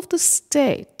role of the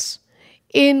state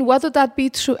in whether that be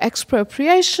through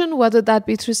expropriation, whether that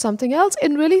be through something else,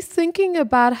 in really thinking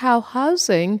about how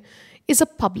housing is a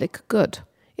public good.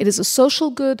 It is a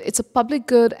social good, it's a public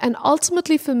good, and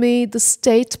ultimately for me, the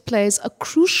state plays a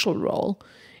crucial role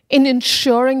in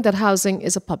ensuring that housing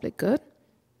is a public good.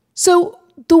 So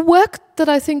the work that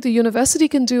I think the university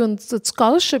can do and that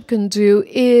scholarship can do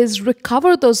is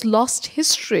recover those lost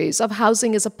histories of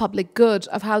housing as a public good,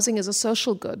 of housing as a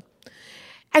social good,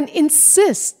 and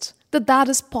insist that that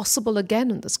is possible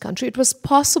again in this country. It was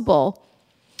possible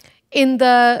in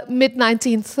the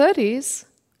mid-1930s.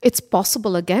 It's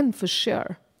possible again for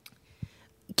sure.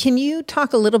 Can you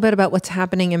talk a little bit about what's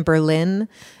happening in Berlin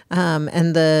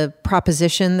and the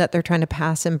proposition that they're trying to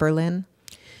pass in Berlin?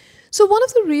 So one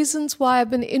of the reasons why I've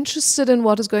been interested in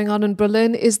what is going on in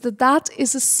Berlin is that that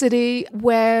is a city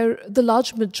where the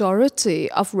large majority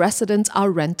of residents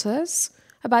are renters.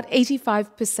 About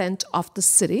 85% of the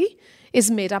city is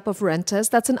made up of renters.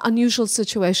 That's an unusual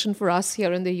situation for us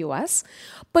here in the US.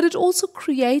 But it also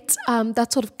creates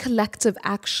that sort of collective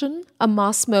action, a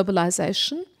mass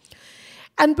mobilization.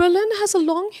 And Berlin has a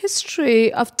long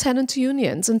history of tenant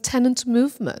unions and tenant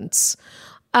movements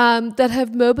that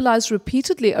have mobilized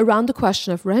repeatedly around the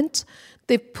question of rent.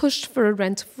 They've pushed for a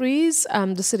rent freeze.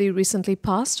 The city recently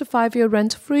passed a 5-year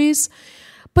rent freeze.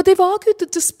 But they've argued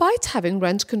that despite having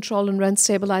rent control and rent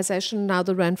stabilization, and now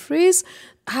the rent freeze,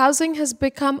 housing has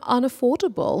become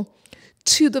unaffordable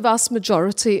to the vast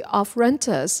majority of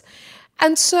renters.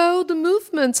 And so the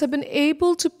movements have been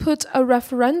able to put a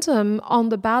referendum on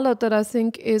the ballot that I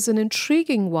think is an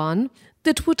intriguing one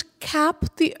that would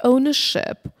cap the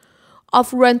ownership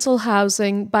of rental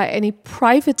housing by any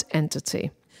private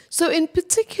entity. So in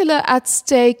particular, at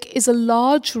stake is a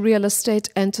large real estate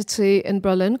entity in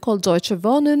Berlin called Deutsche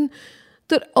Wohnen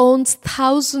that owns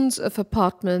thousands of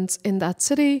apartments in that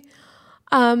city.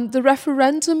 The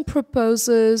referendum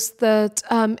proposes that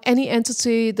any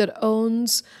entity that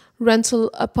owns rental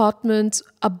apartments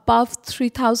above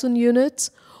 3,000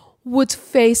 units would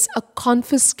face a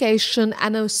confiscation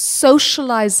and a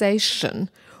socialization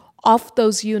of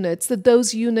those units, that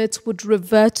those units would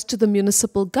revert to the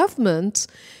municipal government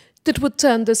that would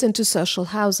turn this into social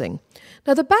housing.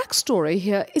 Now, the backstory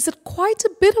here is that quite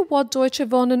a bit of what Deutsche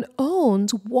Wohnen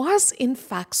owned was, in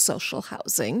fact, social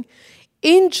housing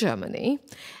in Germany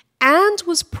and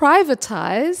was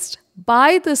privatized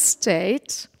by the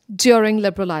state during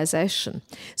liberalization.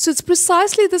 So it's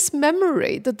precisely this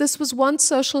memory that this was once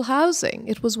social housing,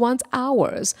 it was once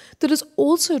ours, that is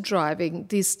also driving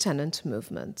these tenant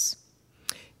movements.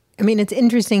 I mean, it's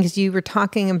interesting because you were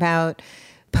talking about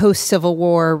post-Civil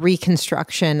War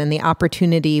reconstruction and the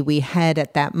opportunity we had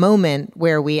at that moment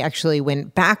where we actually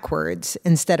went backwards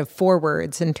instead of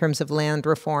forwards in terms of land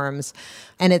reforms.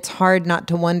 And it's hard not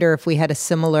to wonder if we had a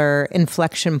similar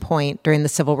inflection point during the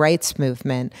Civil Rights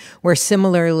Movement, where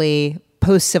similarly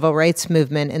post-civil rights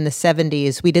movement in the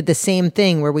 70s, we did the same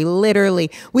thing where we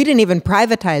didn't even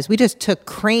privatize. We just took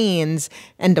cranes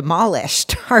and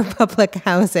demolished our public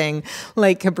housing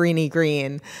like Cabrini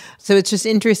Green. So it's just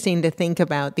interesting to think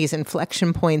about these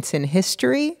inflection points in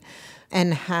history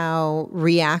and how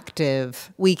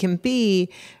reactive we can be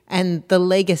and the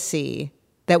legacy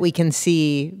that we can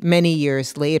see many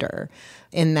years later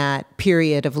in that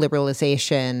period of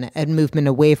liberalization and movement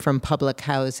away from public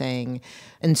housing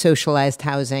and socialized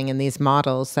housing and these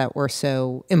models that were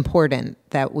so important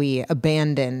that we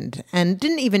abandoned and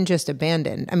didn't even just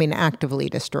abandon, actively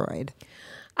destroyed.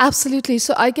 Absolutely.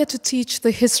 So I get to teach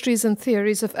the histories and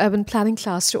theories of urban planning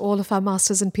class to all of our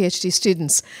master's and PhD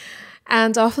students.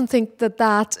 And I often think that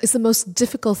that is the most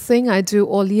difficult thing I do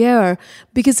all year,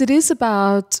 because it is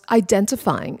about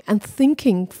identifying and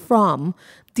thinking from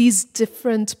these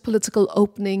different political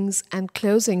openings and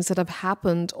closings that have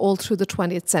happened all through the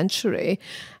 20th century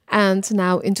and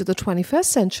now into the 21st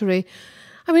century.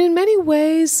 In many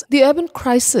ways, the urban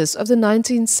crisis of the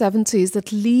 1970s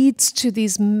that leads to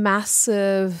these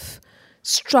massive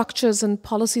structures and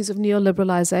policies of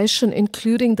neoliberalization,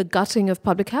 including the gutting of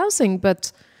public housing,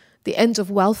 but the end of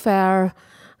welfare,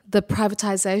 the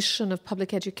privatization of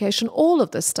public education, all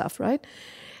of this stuff, right,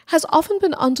 has often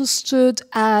been understood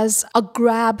as a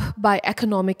grab by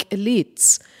economic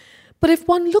elites. But if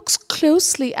one looks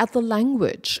closely at the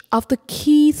language of the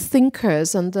key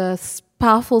thinkers and the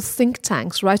powerful think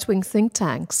tanks, right-wing think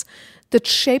tanks, that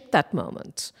shaped that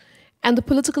moment, and the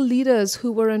political leaders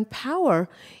who were in power,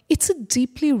 it's a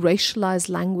deeply racialized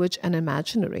language and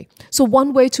imaginary. So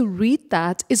one way to read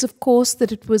that is, of course,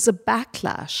 that it was a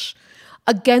backlash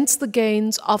against the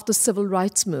gains of the civil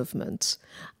rights movement.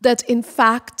 That, in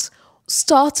fact,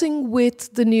 starting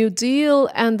with the New Deal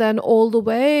and then all the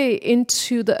way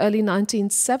into the early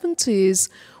 1970s,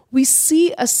 we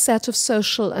see a set of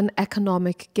social and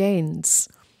economic gains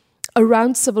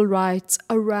around civil rights,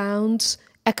 around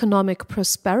economic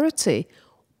prosperity.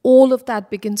 All of that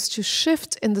begins to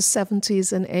shift in the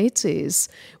 70s and 80s.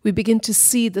 We begin to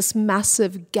see this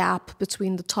massive gap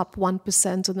between the top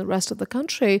 1% and the rest of the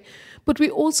country. But we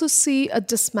also see a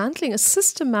dismantling, a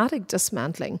systematic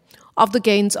dismantling of the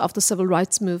gains of the civil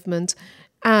rights movement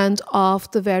and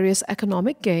of the various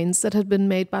economic gains that had been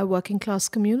made by working class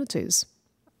communities.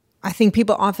 I think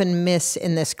people often miss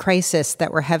in this crisis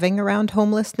that we're having around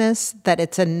homelessness that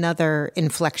it's another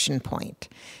inflection point.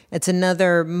 It's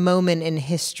another moment in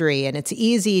history, and it's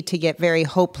easy to get very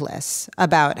hopeless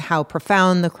about how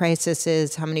profound the crisis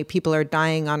is, how many people are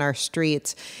dying on our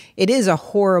streets. It is a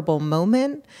horrible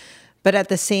moment, but at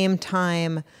the same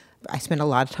time, I spend a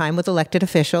lot of time with elected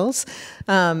officials,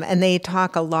 and they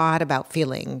talk a lot about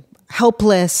feeling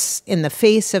helpless in the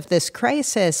face of this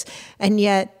crisis, and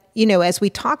yet, as we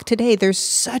talk today, there's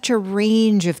such a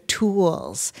range of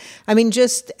tools.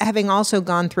 Just having also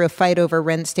gone through a fight over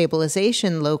rent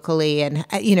stabilization locally and,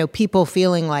 people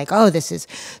feeling like, oh, this is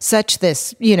such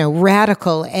this,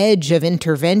 radical edge of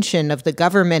intervention of the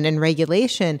government and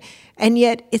regulation. And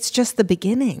yet it's just the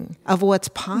beginning of what's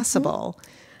possible. Mm-hmm.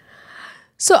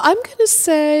 So I'm going to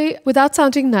say, without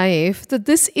sounding naive, that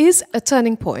this is a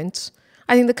turning point.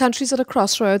 I think the country's at a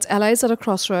crossroads, LA is at a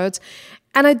crossroads.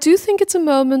 And I do think it's a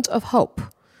moment of hope.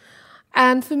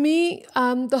 And for me,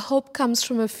 the hope comes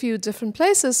from a few different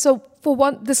places. So for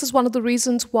one, this is one of the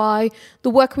reasons why the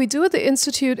work we do at the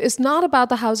Institute is not about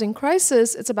the housing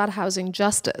crisis, it's about housing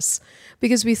justice.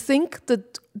 Because we think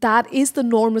that that is the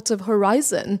normative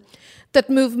horizon that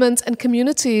movements and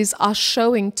communities are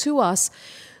showing to us.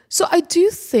 So I do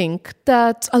think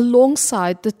that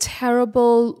alongside the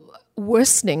terrible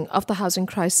worsening of the housing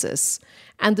crisis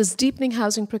and this deepening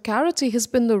housing precarity has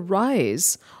been the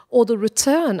rise, or the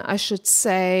return, I should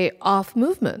say, of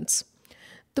movements.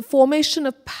 The formation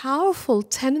of powerful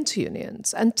tenant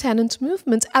unions and tenant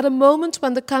movements at a moment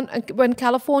when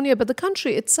California, but the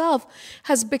country itself,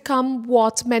 has become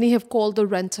what many have called the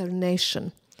renter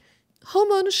nation.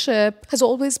 Home ownership has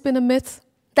always been a myth.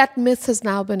 That myth has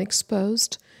now been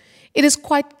exposed. It is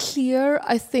quite clear,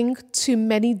 I think, to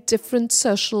many different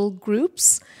social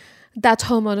groups that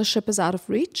home ownership is out of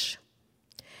reach.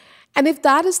 And if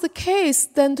that is the case,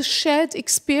 then the shared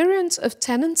experience of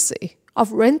tenancy,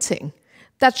 of renting,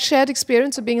 that shared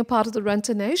experience of being a part of the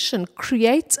renter nation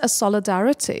creates a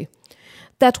solidarity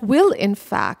that will, in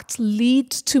fact, lead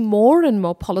to more and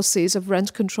more policies of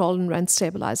rent control and rent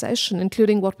stabilization,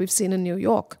 including what we've seen in New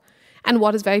York and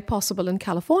what is very possible in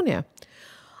California.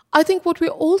 I think what we're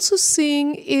also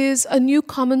seeing is a new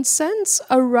common sense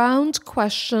around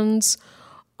questions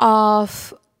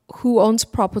of who owns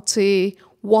property,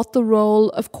 what the role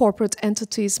of corporate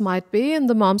entities might be, and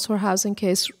the Moms for Housing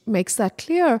case makes that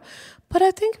clear. But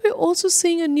I think we're also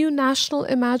seeing a new national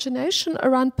imagination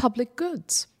around public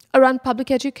goods, around public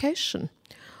education,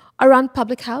 around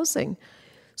public housing.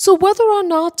 So whether or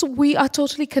not we are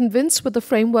totally convinced with the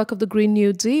framework of the Green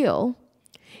New Deal,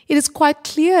 it is quite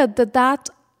clear that that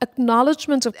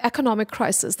acknowledgement of economic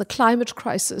crisis, the climate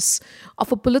crisis,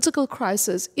 of a political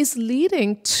crisis, is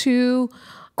leading to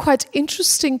quite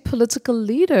interesting political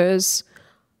leaders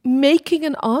making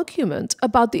an argument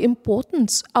about the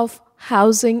importance of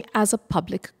housing as a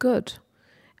public good,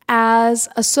 as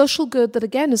a social good that,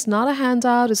 again, is not a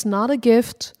handout, is not a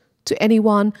gift to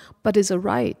anyone, but is a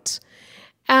right.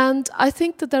 And I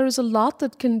think that there is a lot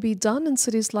that can be done in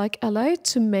cities like LA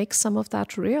to make some of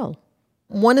that real.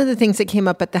 One of the things that came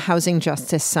up at the Housing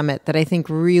Justice Summit that I think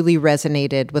really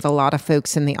resonated with a lot of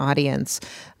folks in the audience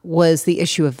was the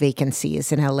issue of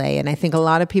vacancies in LA. And I think a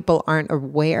lot of people aren't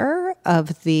aware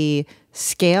of the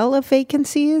scale of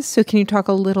vacancies. So can you talk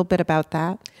a little bit about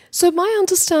that? So my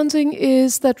understanding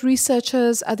is that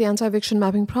researchers at the Anti-Eviction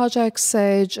Mapping Project,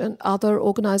 SAGE, and other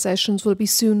organizations will be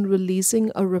soon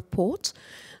releasing a report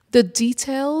that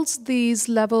details these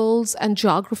levels and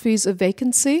geographies of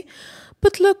vacancy.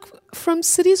 But look, from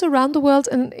cities around the world,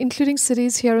 and including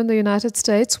cities here in the United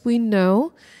States, we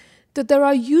know that there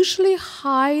are usually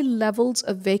high levels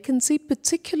of vacancy,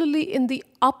 particularly in the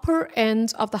upper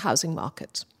end of the housing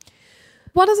market.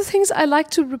 One of the things I like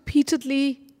to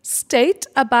repeatedly state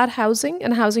about housing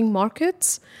and housing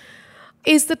markets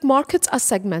is that markets are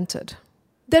segmented.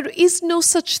 There is no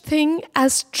such thing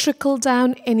as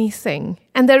trickle-down anything,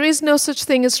 and there is no such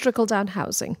thing as trickle-down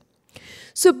housing.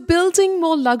 So building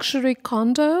more luxury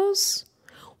condos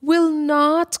will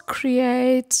not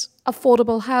create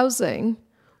affordable housing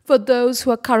for those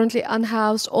who are currently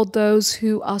unhoused or those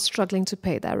who are struggling to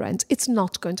pay their rent. It's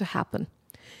not going to happen.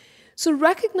 So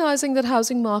recognizing that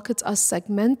housing markets are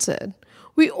segmented,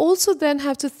 we also then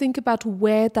have to think about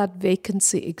where that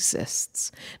vacancy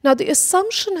exists. Now, the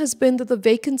assumption has been that the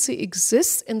vacancy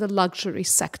exists in the luxury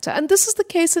sector. And this is the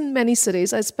case in many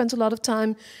cities. I spent a lot of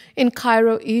time in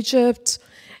Cairo, Egypt,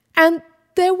 and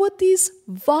there were these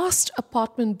vast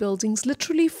apartment buildings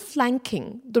literally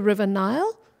flanking the River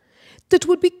Nile that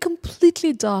would be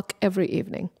completely dark every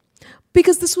evening,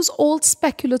 because this was all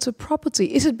speculative property.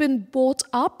 It had been bought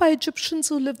up by Egyptians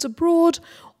who lived abroad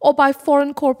or by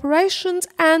foreign corporations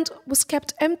and was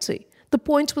kept empty. The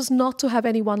point was not to have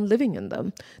anyone living in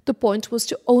them. The point was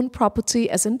to own property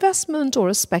as investment or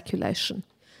as speculation.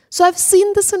 So I've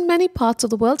seen this in many parts of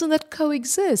the world, and that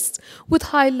coexists with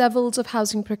high levels of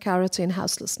housing precarity and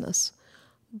houselessness.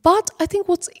 But I think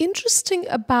what's interesting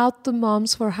about the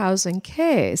Moms for Housing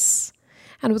case,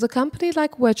 and with a company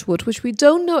like Wedgwood, which we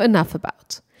don't know enough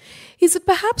about, is that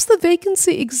perhaps the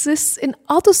vacancy exists in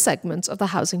other segments of the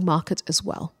housing market as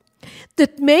well.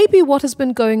 That maybe what has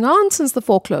been going on since the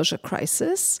foreclosure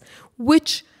crisis,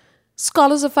 which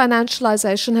scholars of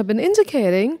financialization have been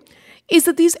indicating, is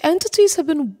that these entities have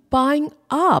been buying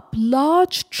up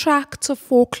large tracts of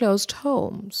foreclosed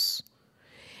homes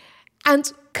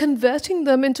and converting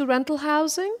them into rental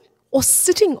housing or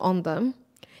sitting on them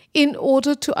in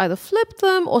order to either flip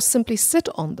them or simply sit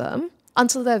on them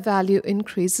until their value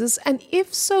increases. And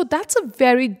if so, that's a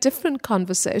very different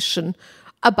conversation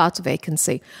about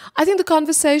vacancy. I think the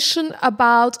conversation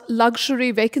about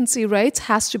luxury vacancy rates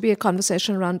has to be a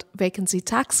conversation around vacancy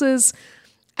taxes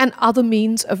and other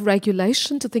means of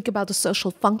regulation to think about the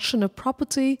social function of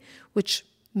property, which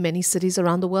many cities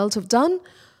around the world have done.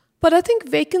 But I think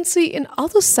vacancy in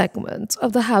other segments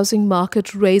of the housing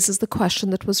market raises the question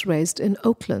that was raised in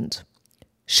Oakland.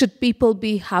 Should people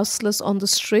be houseless on the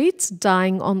streets,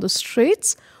 dying on the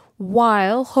streets,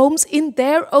 while homes in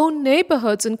their own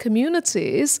neighborhoods and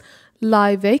communities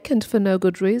lie vacant for no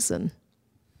good reason?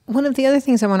 One of the other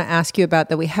things I want to ask you about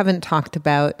that we haven't talked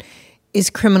about is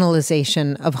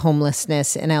criminalization of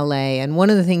homelessness in LA. And one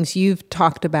of the things you've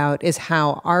talked about is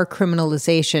how our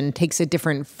criminalization takes a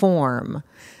different form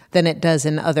than it does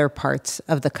in other parts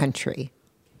of the country.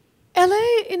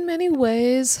 LA, in many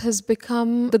ways, has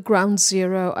become the ground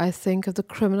zero, I think, of the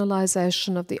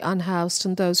criminalization of the unhoused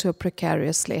and those who are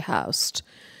precariously housed.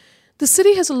 The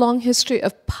city has a long history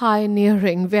of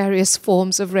pioneering various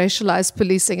forms of racialized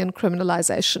policing and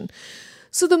criminalization.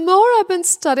 So the more I've been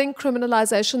studying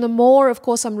criminalization, the more, of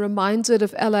course, I'm reminded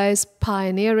of LA's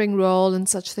pioneering role in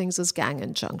such things as gang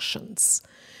injunctions,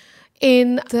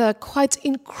 in the quite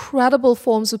incredible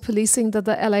forms of policing that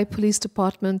the LA Police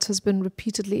Department has been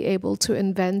repeatedly able to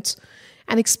invent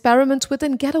and experiment with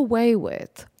and get away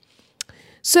with.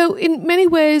 So in many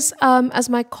ways, as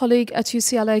my colleague at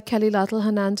UCLA, Kelly Lytle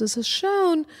Hernandez, has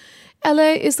shown,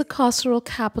 LA is the carceral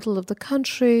capital of the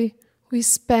country. We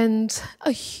spend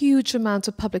a huge amount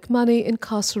of public money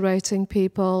incarcerating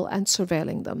people and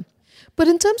surveilling them. But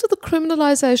in terms of the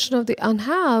criminalization of the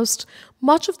unhoused,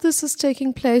 much of this is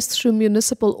taking place through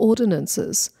municipal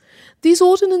ordinances These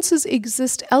ordinances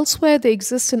exist elsewhere. They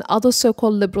exist in other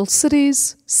so-called liberal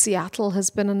cities. Seattle has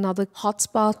been another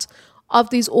hotspot of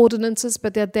these ordinances,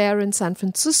 but they're there in San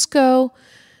Francisco.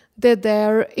 They're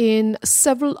there in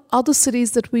several other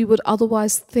cities that we would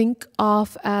otherwise think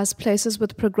of as places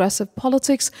with progressive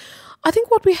politics. I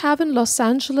think what we have in Los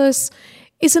Angeles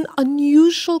is an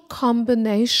unusual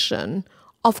combination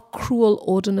of cruel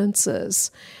ordinances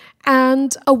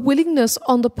and a willingness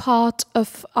on the part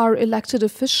of our elected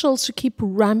officials to keep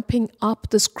ramping up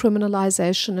this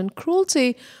criminalization and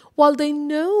cruelty, while they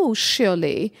know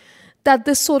surely that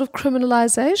this sort of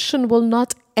criminalization will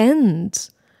not end.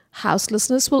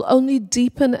 Houselessness will only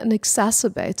deepen and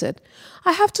exacerbate it.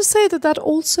 I have to say that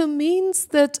also means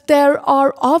that there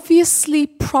are obviously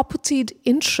propertied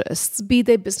interests, be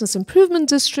they business improvement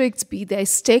districts, be they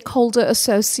stakeholder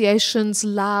associations,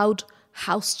 loud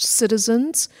housed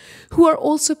citizens, who are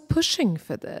also pushing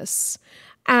for this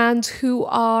and who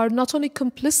are not only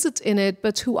complicit in it,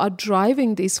 but who are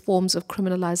driving these forms of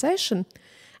criminalization.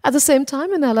 At the same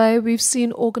time, in LA, we've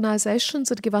seen organizations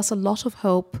that give us a lot of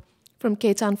hope, from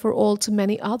K-Town for All to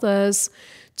many others,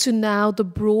 to now the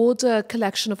broader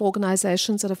collection of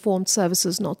organizations that have formed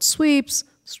Services Not Sweeps,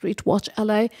 Street Watch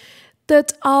LA,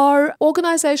 that are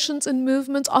organizations and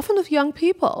movements, often of young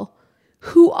people,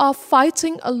 who are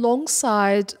fighting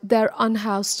alongside their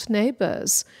unhoused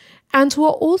neighbors and who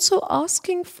are also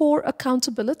asking for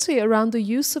accountability around the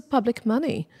use of public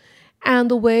money and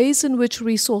the ways in which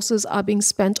resources are being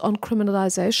spent on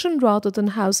criminalization rather than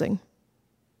housing.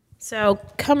 So,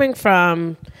 coming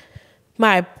from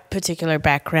my particular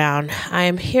background, I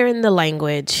am hearing the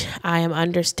language. I am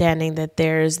understanding that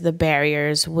there's the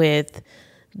barriers with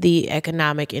the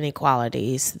economic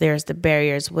inequalities. There's the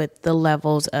barriers with the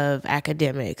levels of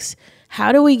academics.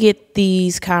 How do we get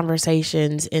these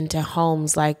conversations into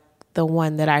homes like the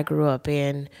one that I grew up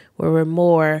in, where we're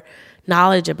more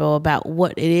knowledgeable about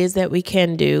what it is that we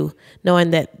can do,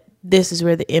 knowing that this is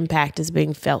where the impact is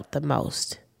being felt the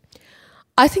most?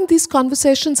 I think these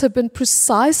conversations have been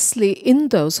precisely in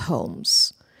those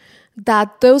homes,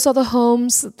 that those are the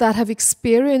homes that have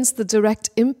experienced the direct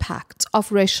impact of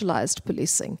racialized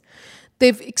policing.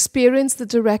 They've experienced the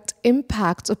direct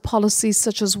impact of policies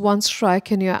such as One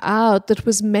Strike and You're Out that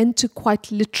was meant to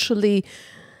quite literally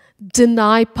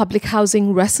deny public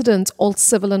housing residents all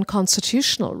civil and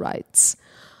constitutional rights.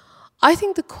 I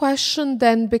think the question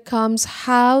then becomes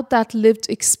how that lived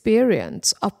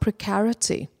experience of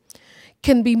precarity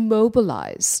can be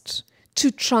mobilized to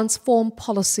transform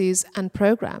policies and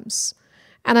programs.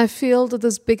 And I feel that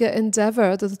this bigger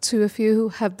endeavor that the two of you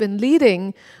have been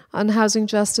leading on Housing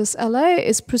Justice LA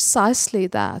is precisely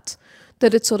that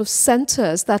it sort of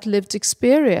centers that lived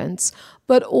experience,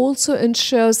 but also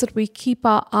ensures that we keep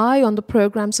our eye on the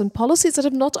programs and policies that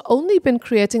have not only been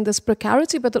creating this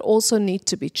precarity, but that also need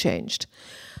to be changed.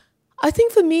 I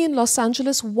think for me in Los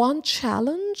Angeles, one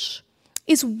challenge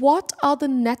is what are the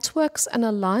networks and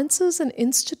alliances and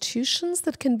institutions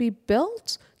that can be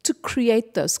built to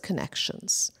create those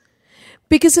connections?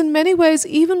 Because in many ways,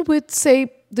 even with,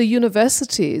 say, the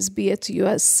universities, be it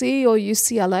USC or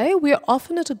UCLA, we are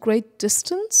often at a great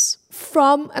distance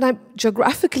from, and I'm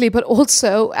geographically, but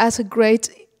also at a great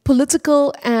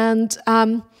political and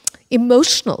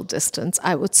emotional distance,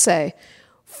 I would say,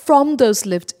 from those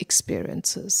lived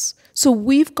experiences. So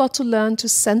we've got to learn to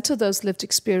center those lived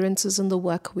experiences in the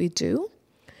work we do.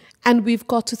 And we've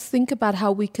got to think about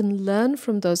how we can learn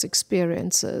from those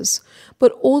experiences,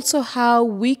 but also how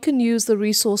we can use the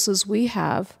resources we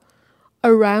have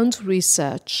around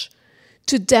research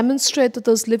to demonstrate that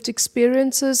those lived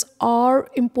experiences are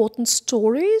important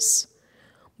stories,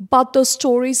 but those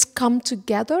stories come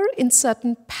together in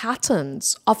certain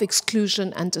patterns of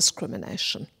exclusion and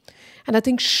discrimination. And I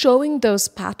think showing those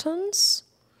patterns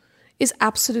is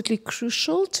absolutely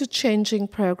crucial to changing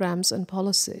programs and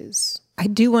policies. I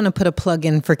do want to put a plug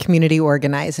in for community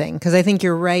organizing, because I think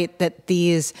you're right that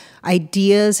these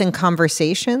ideas and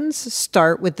conversations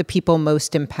start with the people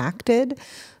most impacted,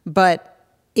 but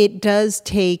it does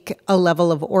take a level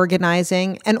of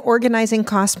organizing, and organizing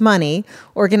costs money.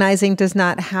 Organizing does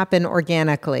not happen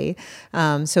organically.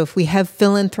 So if we have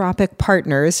philanthropic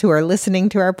partners who are listening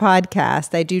to our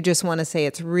podcast, I do just want to say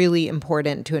it's really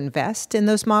important to invest in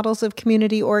those models of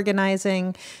community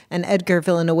organizing. And Edgar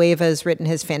Villanueva has written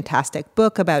his fantastic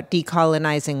book about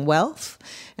decolonizing wealth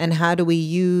and how do we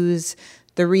use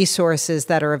the resources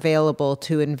that are available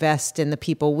to invest in the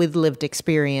people with lived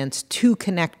experience to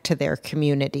connect to their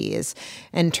communities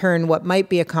and turn what might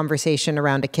be a conversation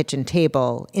around a kitchen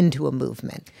table into a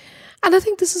movement. And I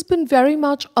think this has been very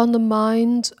much on the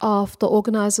mind of the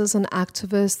organizers and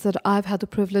activists that I've had the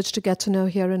privilege to get to know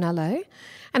here in LA.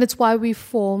 And it's why we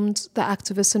formed the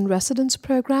Activists in Residence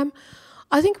program.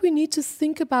 I think we need to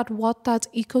think about what that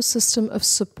ecosystem of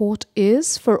support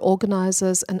is for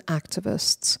organizers and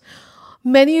activists,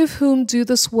 many of whom do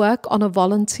this work on a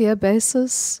volunteer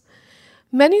basis,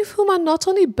 many of whom are not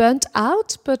only burnt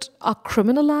out, but are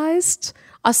criminalized,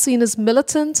 are seen as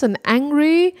militant and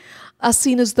angry, are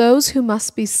seen as those who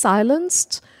must be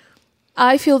silenced.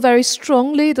 I feel very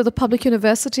strongly that the public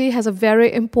university has a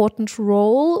very important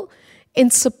role in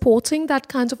supporting that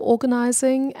kind of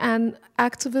organizing and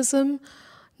activism,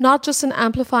 not just in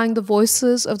amplifying the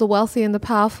voices of the wealthy and the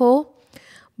powerful,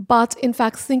 but in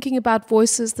fact thinking about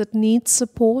voices that need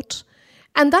support.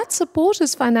 And that support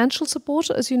is financial support,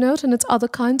 as you note, and it's other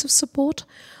kinds of support.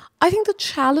 I think the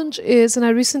challenge is, and I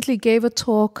recently gave a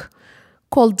talk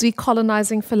called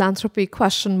Decolonizing Philanthropy,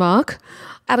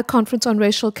 at a conference on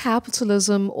racial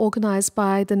capitalism organized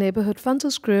by the Neighborhood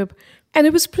Funders Group. And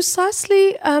it was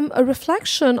precisely a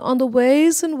reflection on the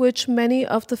ways in which many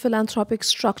of the philanthropic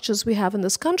structures we have in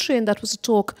this country, and that was a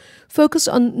talk focused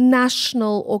on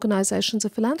national organizations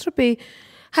of philanthropy,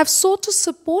 have sought to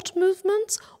support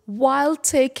movements while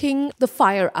taking the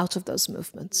fire out of those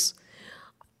movements.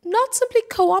 Not simply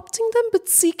co-opting them, but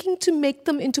seeking to make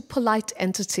them into polite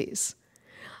entities.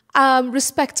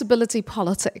 Respectability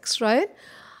politics, right?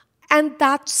 And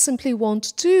that simply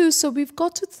won't do. So we've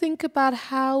got to think about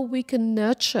how we can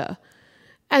nurture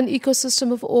an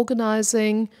ecosystem of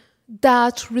organizing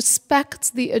that respects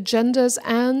the agendas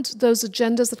and those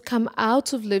agendas that come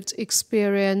out of lived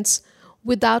experience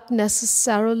without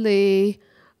necessarily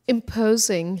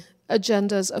imposing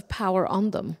agendas of power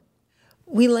on them.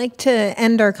 We like to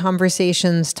end our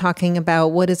conversations talking about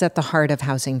what is at the heart of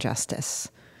housing justice.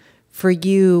 For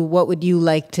you, what would you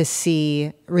like to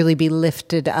see really be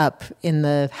lifted up in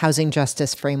the housing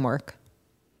justice framework?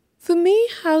 For me,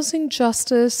 housing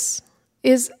justice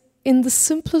is, in the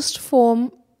simplest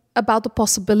form, about the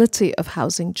possibility of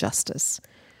housing justice,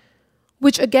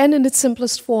 which again, in its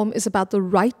simplest form, is about the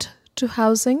right to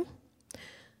housing.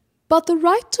 But the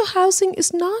right to housing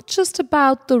is not just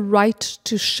about the right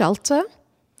to shelter.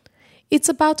 It's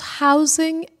about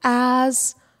housing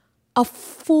as a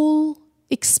full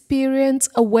experience,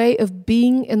 a way of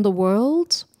being in the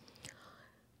world.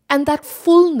 And that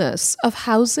fullness of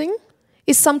housing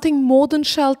is something more than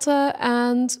shelter,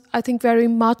 and I think very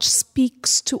much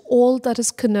speaks to all that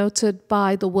is connoted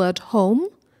by the word home.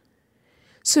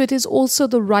 So it is also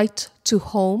the right to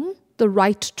home, the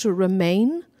right to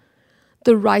remain,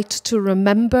 the right to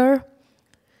remember.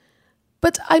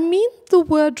 But I mean the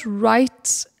word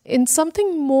right in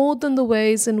something more than the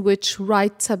ways in which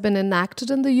rights have been enacted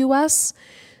in the US.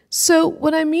 So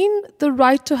when I mean the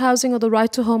right to housing or the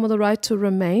right to home or the right to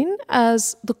remain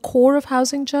as the core of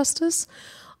housing justice,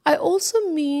 I also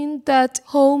mean that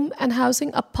home and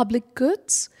housing are public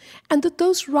goods and that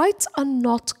those rights are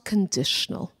not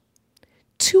conditional.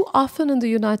 Too often in the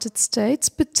United States,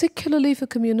 particularly for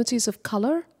communities of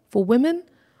color, for women,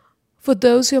 for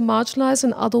those who are marginalized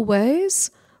in other ways,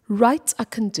 rights are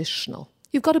conditional.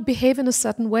 You've got to behave in a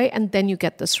certain way and then you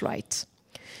get this right.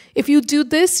 If you do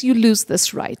this, you lose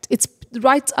this right.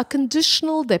 Rights are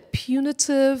conditional, they're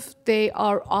punitive, they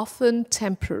are often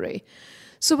temporary.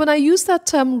 So when I use that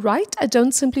term right, I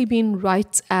don't simply mean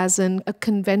rights as in a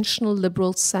conventional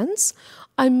liberal sense.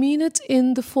 I mean it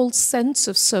in the full sense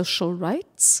of social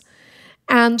rights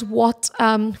and what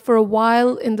for a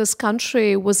while in this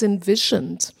country was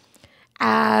envisioned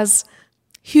as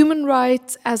human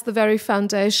rights as the very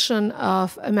foundation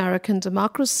of American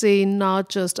democracy, not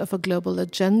just of a global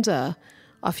agenda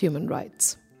of human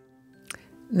rights.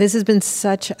 This has been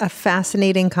such a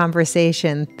fascinating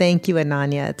conversation. Thank you,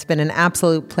 Ananya. It's been an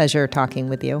absolute pleasure talking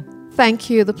with you. Thank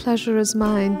you. The pleasure is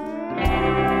mine.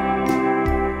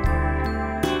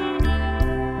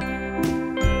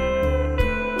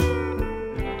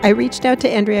 I reached out to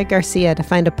Andrea Garcia to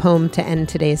find a poem to end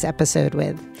today's episode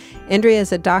with. Andrea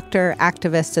is a doctor,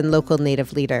 activist, and local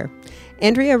Native leader.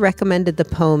 Andrea recommended the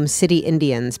poem City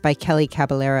Indians by Kelly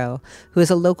Caballero, who is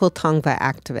a local Tongva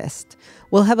activist.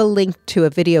 We'll have a link to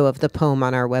a video of the poem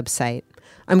on our website.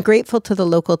 I'm grateful to the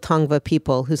local Tongva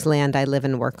people whose land I live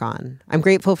and work on. I'm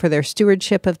grateful for their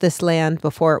stewardship of this land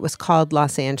before it was called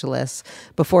Los Angeles,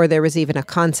 before there was even a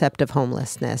concept of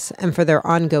homelessness, and for their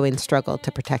ongoing struggle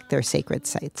to protect their sacred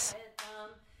sites.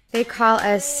 They call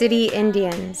us city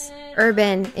Indians,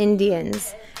 urban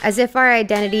Indians, as if our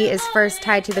identity is first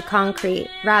tied to the concrete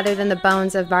rather than the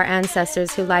bones of our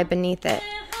ancestors who lie beneath it,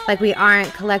 like we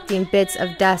aren't collecting bits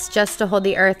of dust just to hold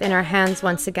the earth in our hands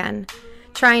once again,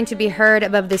 trying to be heard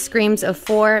above the screams of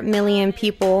 4 million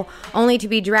people, only to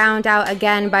be drowned out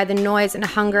again by the noise and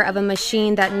hunger of a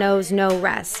machine that knows no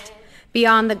rest.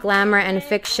 Beyond the glamour and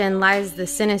fiction lies the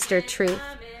sinister truth.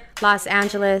 Los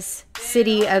Angeles,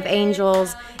 City of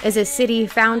Angels, is a city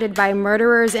founded by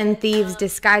murderers and thieves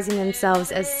disguising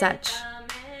themselves as such.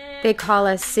 They call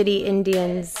us city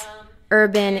Indians,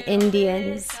 urban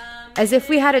Indians, as if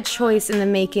we had a choice in the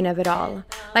making of it all,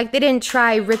 like they didn't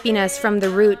try ripping us from the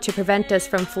root to prevent us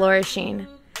from flourishing.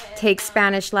 Take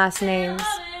Spanish last names,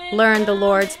 learn the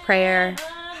Lord's Prayer,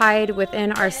 hide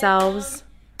within ourselves,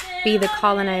 be the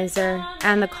colonizer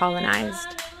and the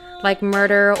colonized. Like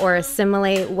murder or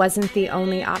assimilate wasn't the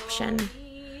only option.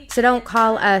 So don't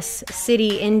call us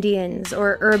city Indians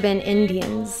or urban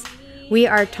Indians. We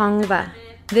are Tongva.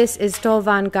 This is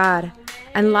Tolvangar,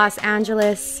 and Los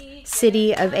Angeles,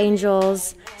 City of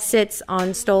Angels, sits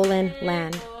on stolen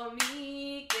land.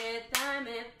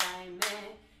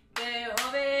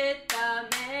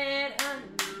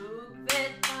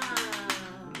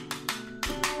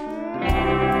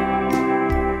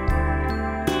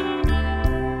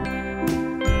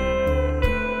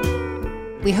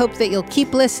 We hope that you'll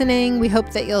keep listening. We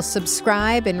hope that you'll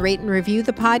subscribe and rate and review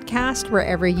the podcast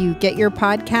wherever you get your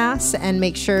podcasts, and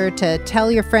make sure to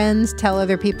tell your friends, tell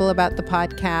other people about the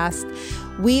podcast.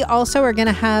 We also are going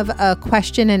to have a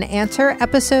question and answer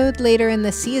episode later in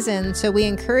the season, so we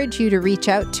encourage you to reach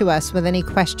out to us with any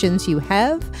questions you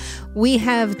have. We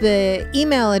have the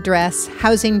email address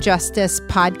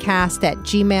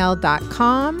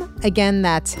housingjusticepodcast@gmail.com. Again,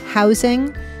 that's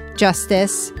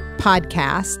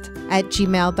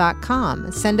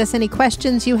housingjusticepodcast@gmail.com. Send us any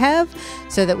questions you have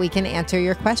so that we can answer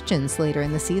your questions later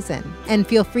in the season. And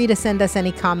feel free to send us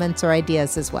any comments or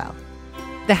ideas as well.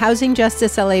 The Housing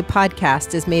Justice LA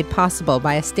podcast is made possible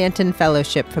by a Stanton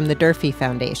Fellowship from the Durfee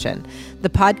Foundation. The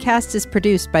podcast is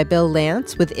produced by Bill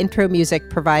Lance with intro music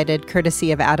provided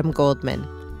courtesy of Adam Goldman.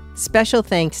 Special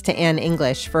thanks to Ann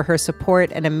English for her support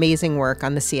and amazing work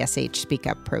on the CSH Speak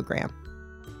Up program.